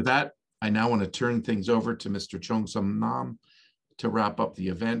 With that, I now want to turn things over to Mr. Chung Sum-nam to wrap up the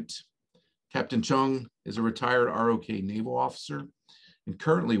event. Captain Chung is a retired ROK naval officer and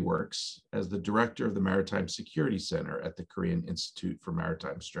currently works as the director of the Maritime Security Center at the Korean Institute for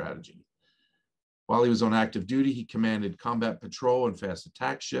Maritime Strategy. While he was on active duty, he commanded combat patrol and fast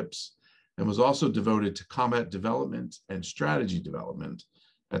attack ships and was also devoted to combat development and strategy development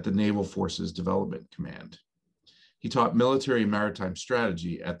at the Naval Forces Development Command. He taught military and maritime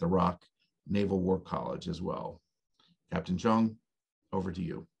strategy at the ROK Naval War College as well. Captain Chung, over to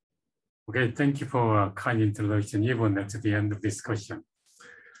you. Okay, thank you for a kind introduction, even at the end of discussion.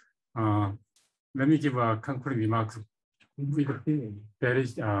 Let me give a concluding remarks with a very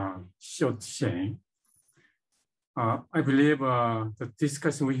short sharing. I believe the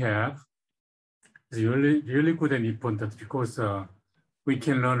discussion we have is really good and important because we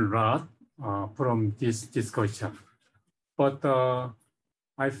can learn a lot from this discussion. But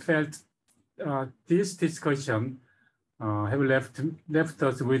I felt this discussion have left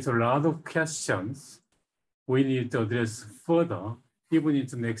us with a lot of questions we need to address further, even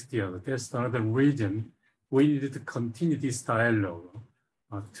into next year. That's another reason we need to continue this dialogue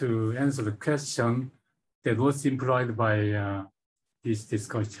to answer the question that was implied by this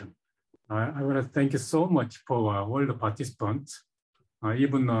discussion. I want to thank you so much for all the participants,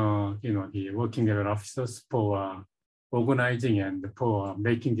 even the working level officers for organizing and for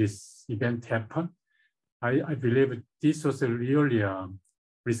making this event happen. I believe this was a really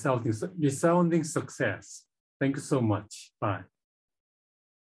resounding success. Thank you so much. Bye.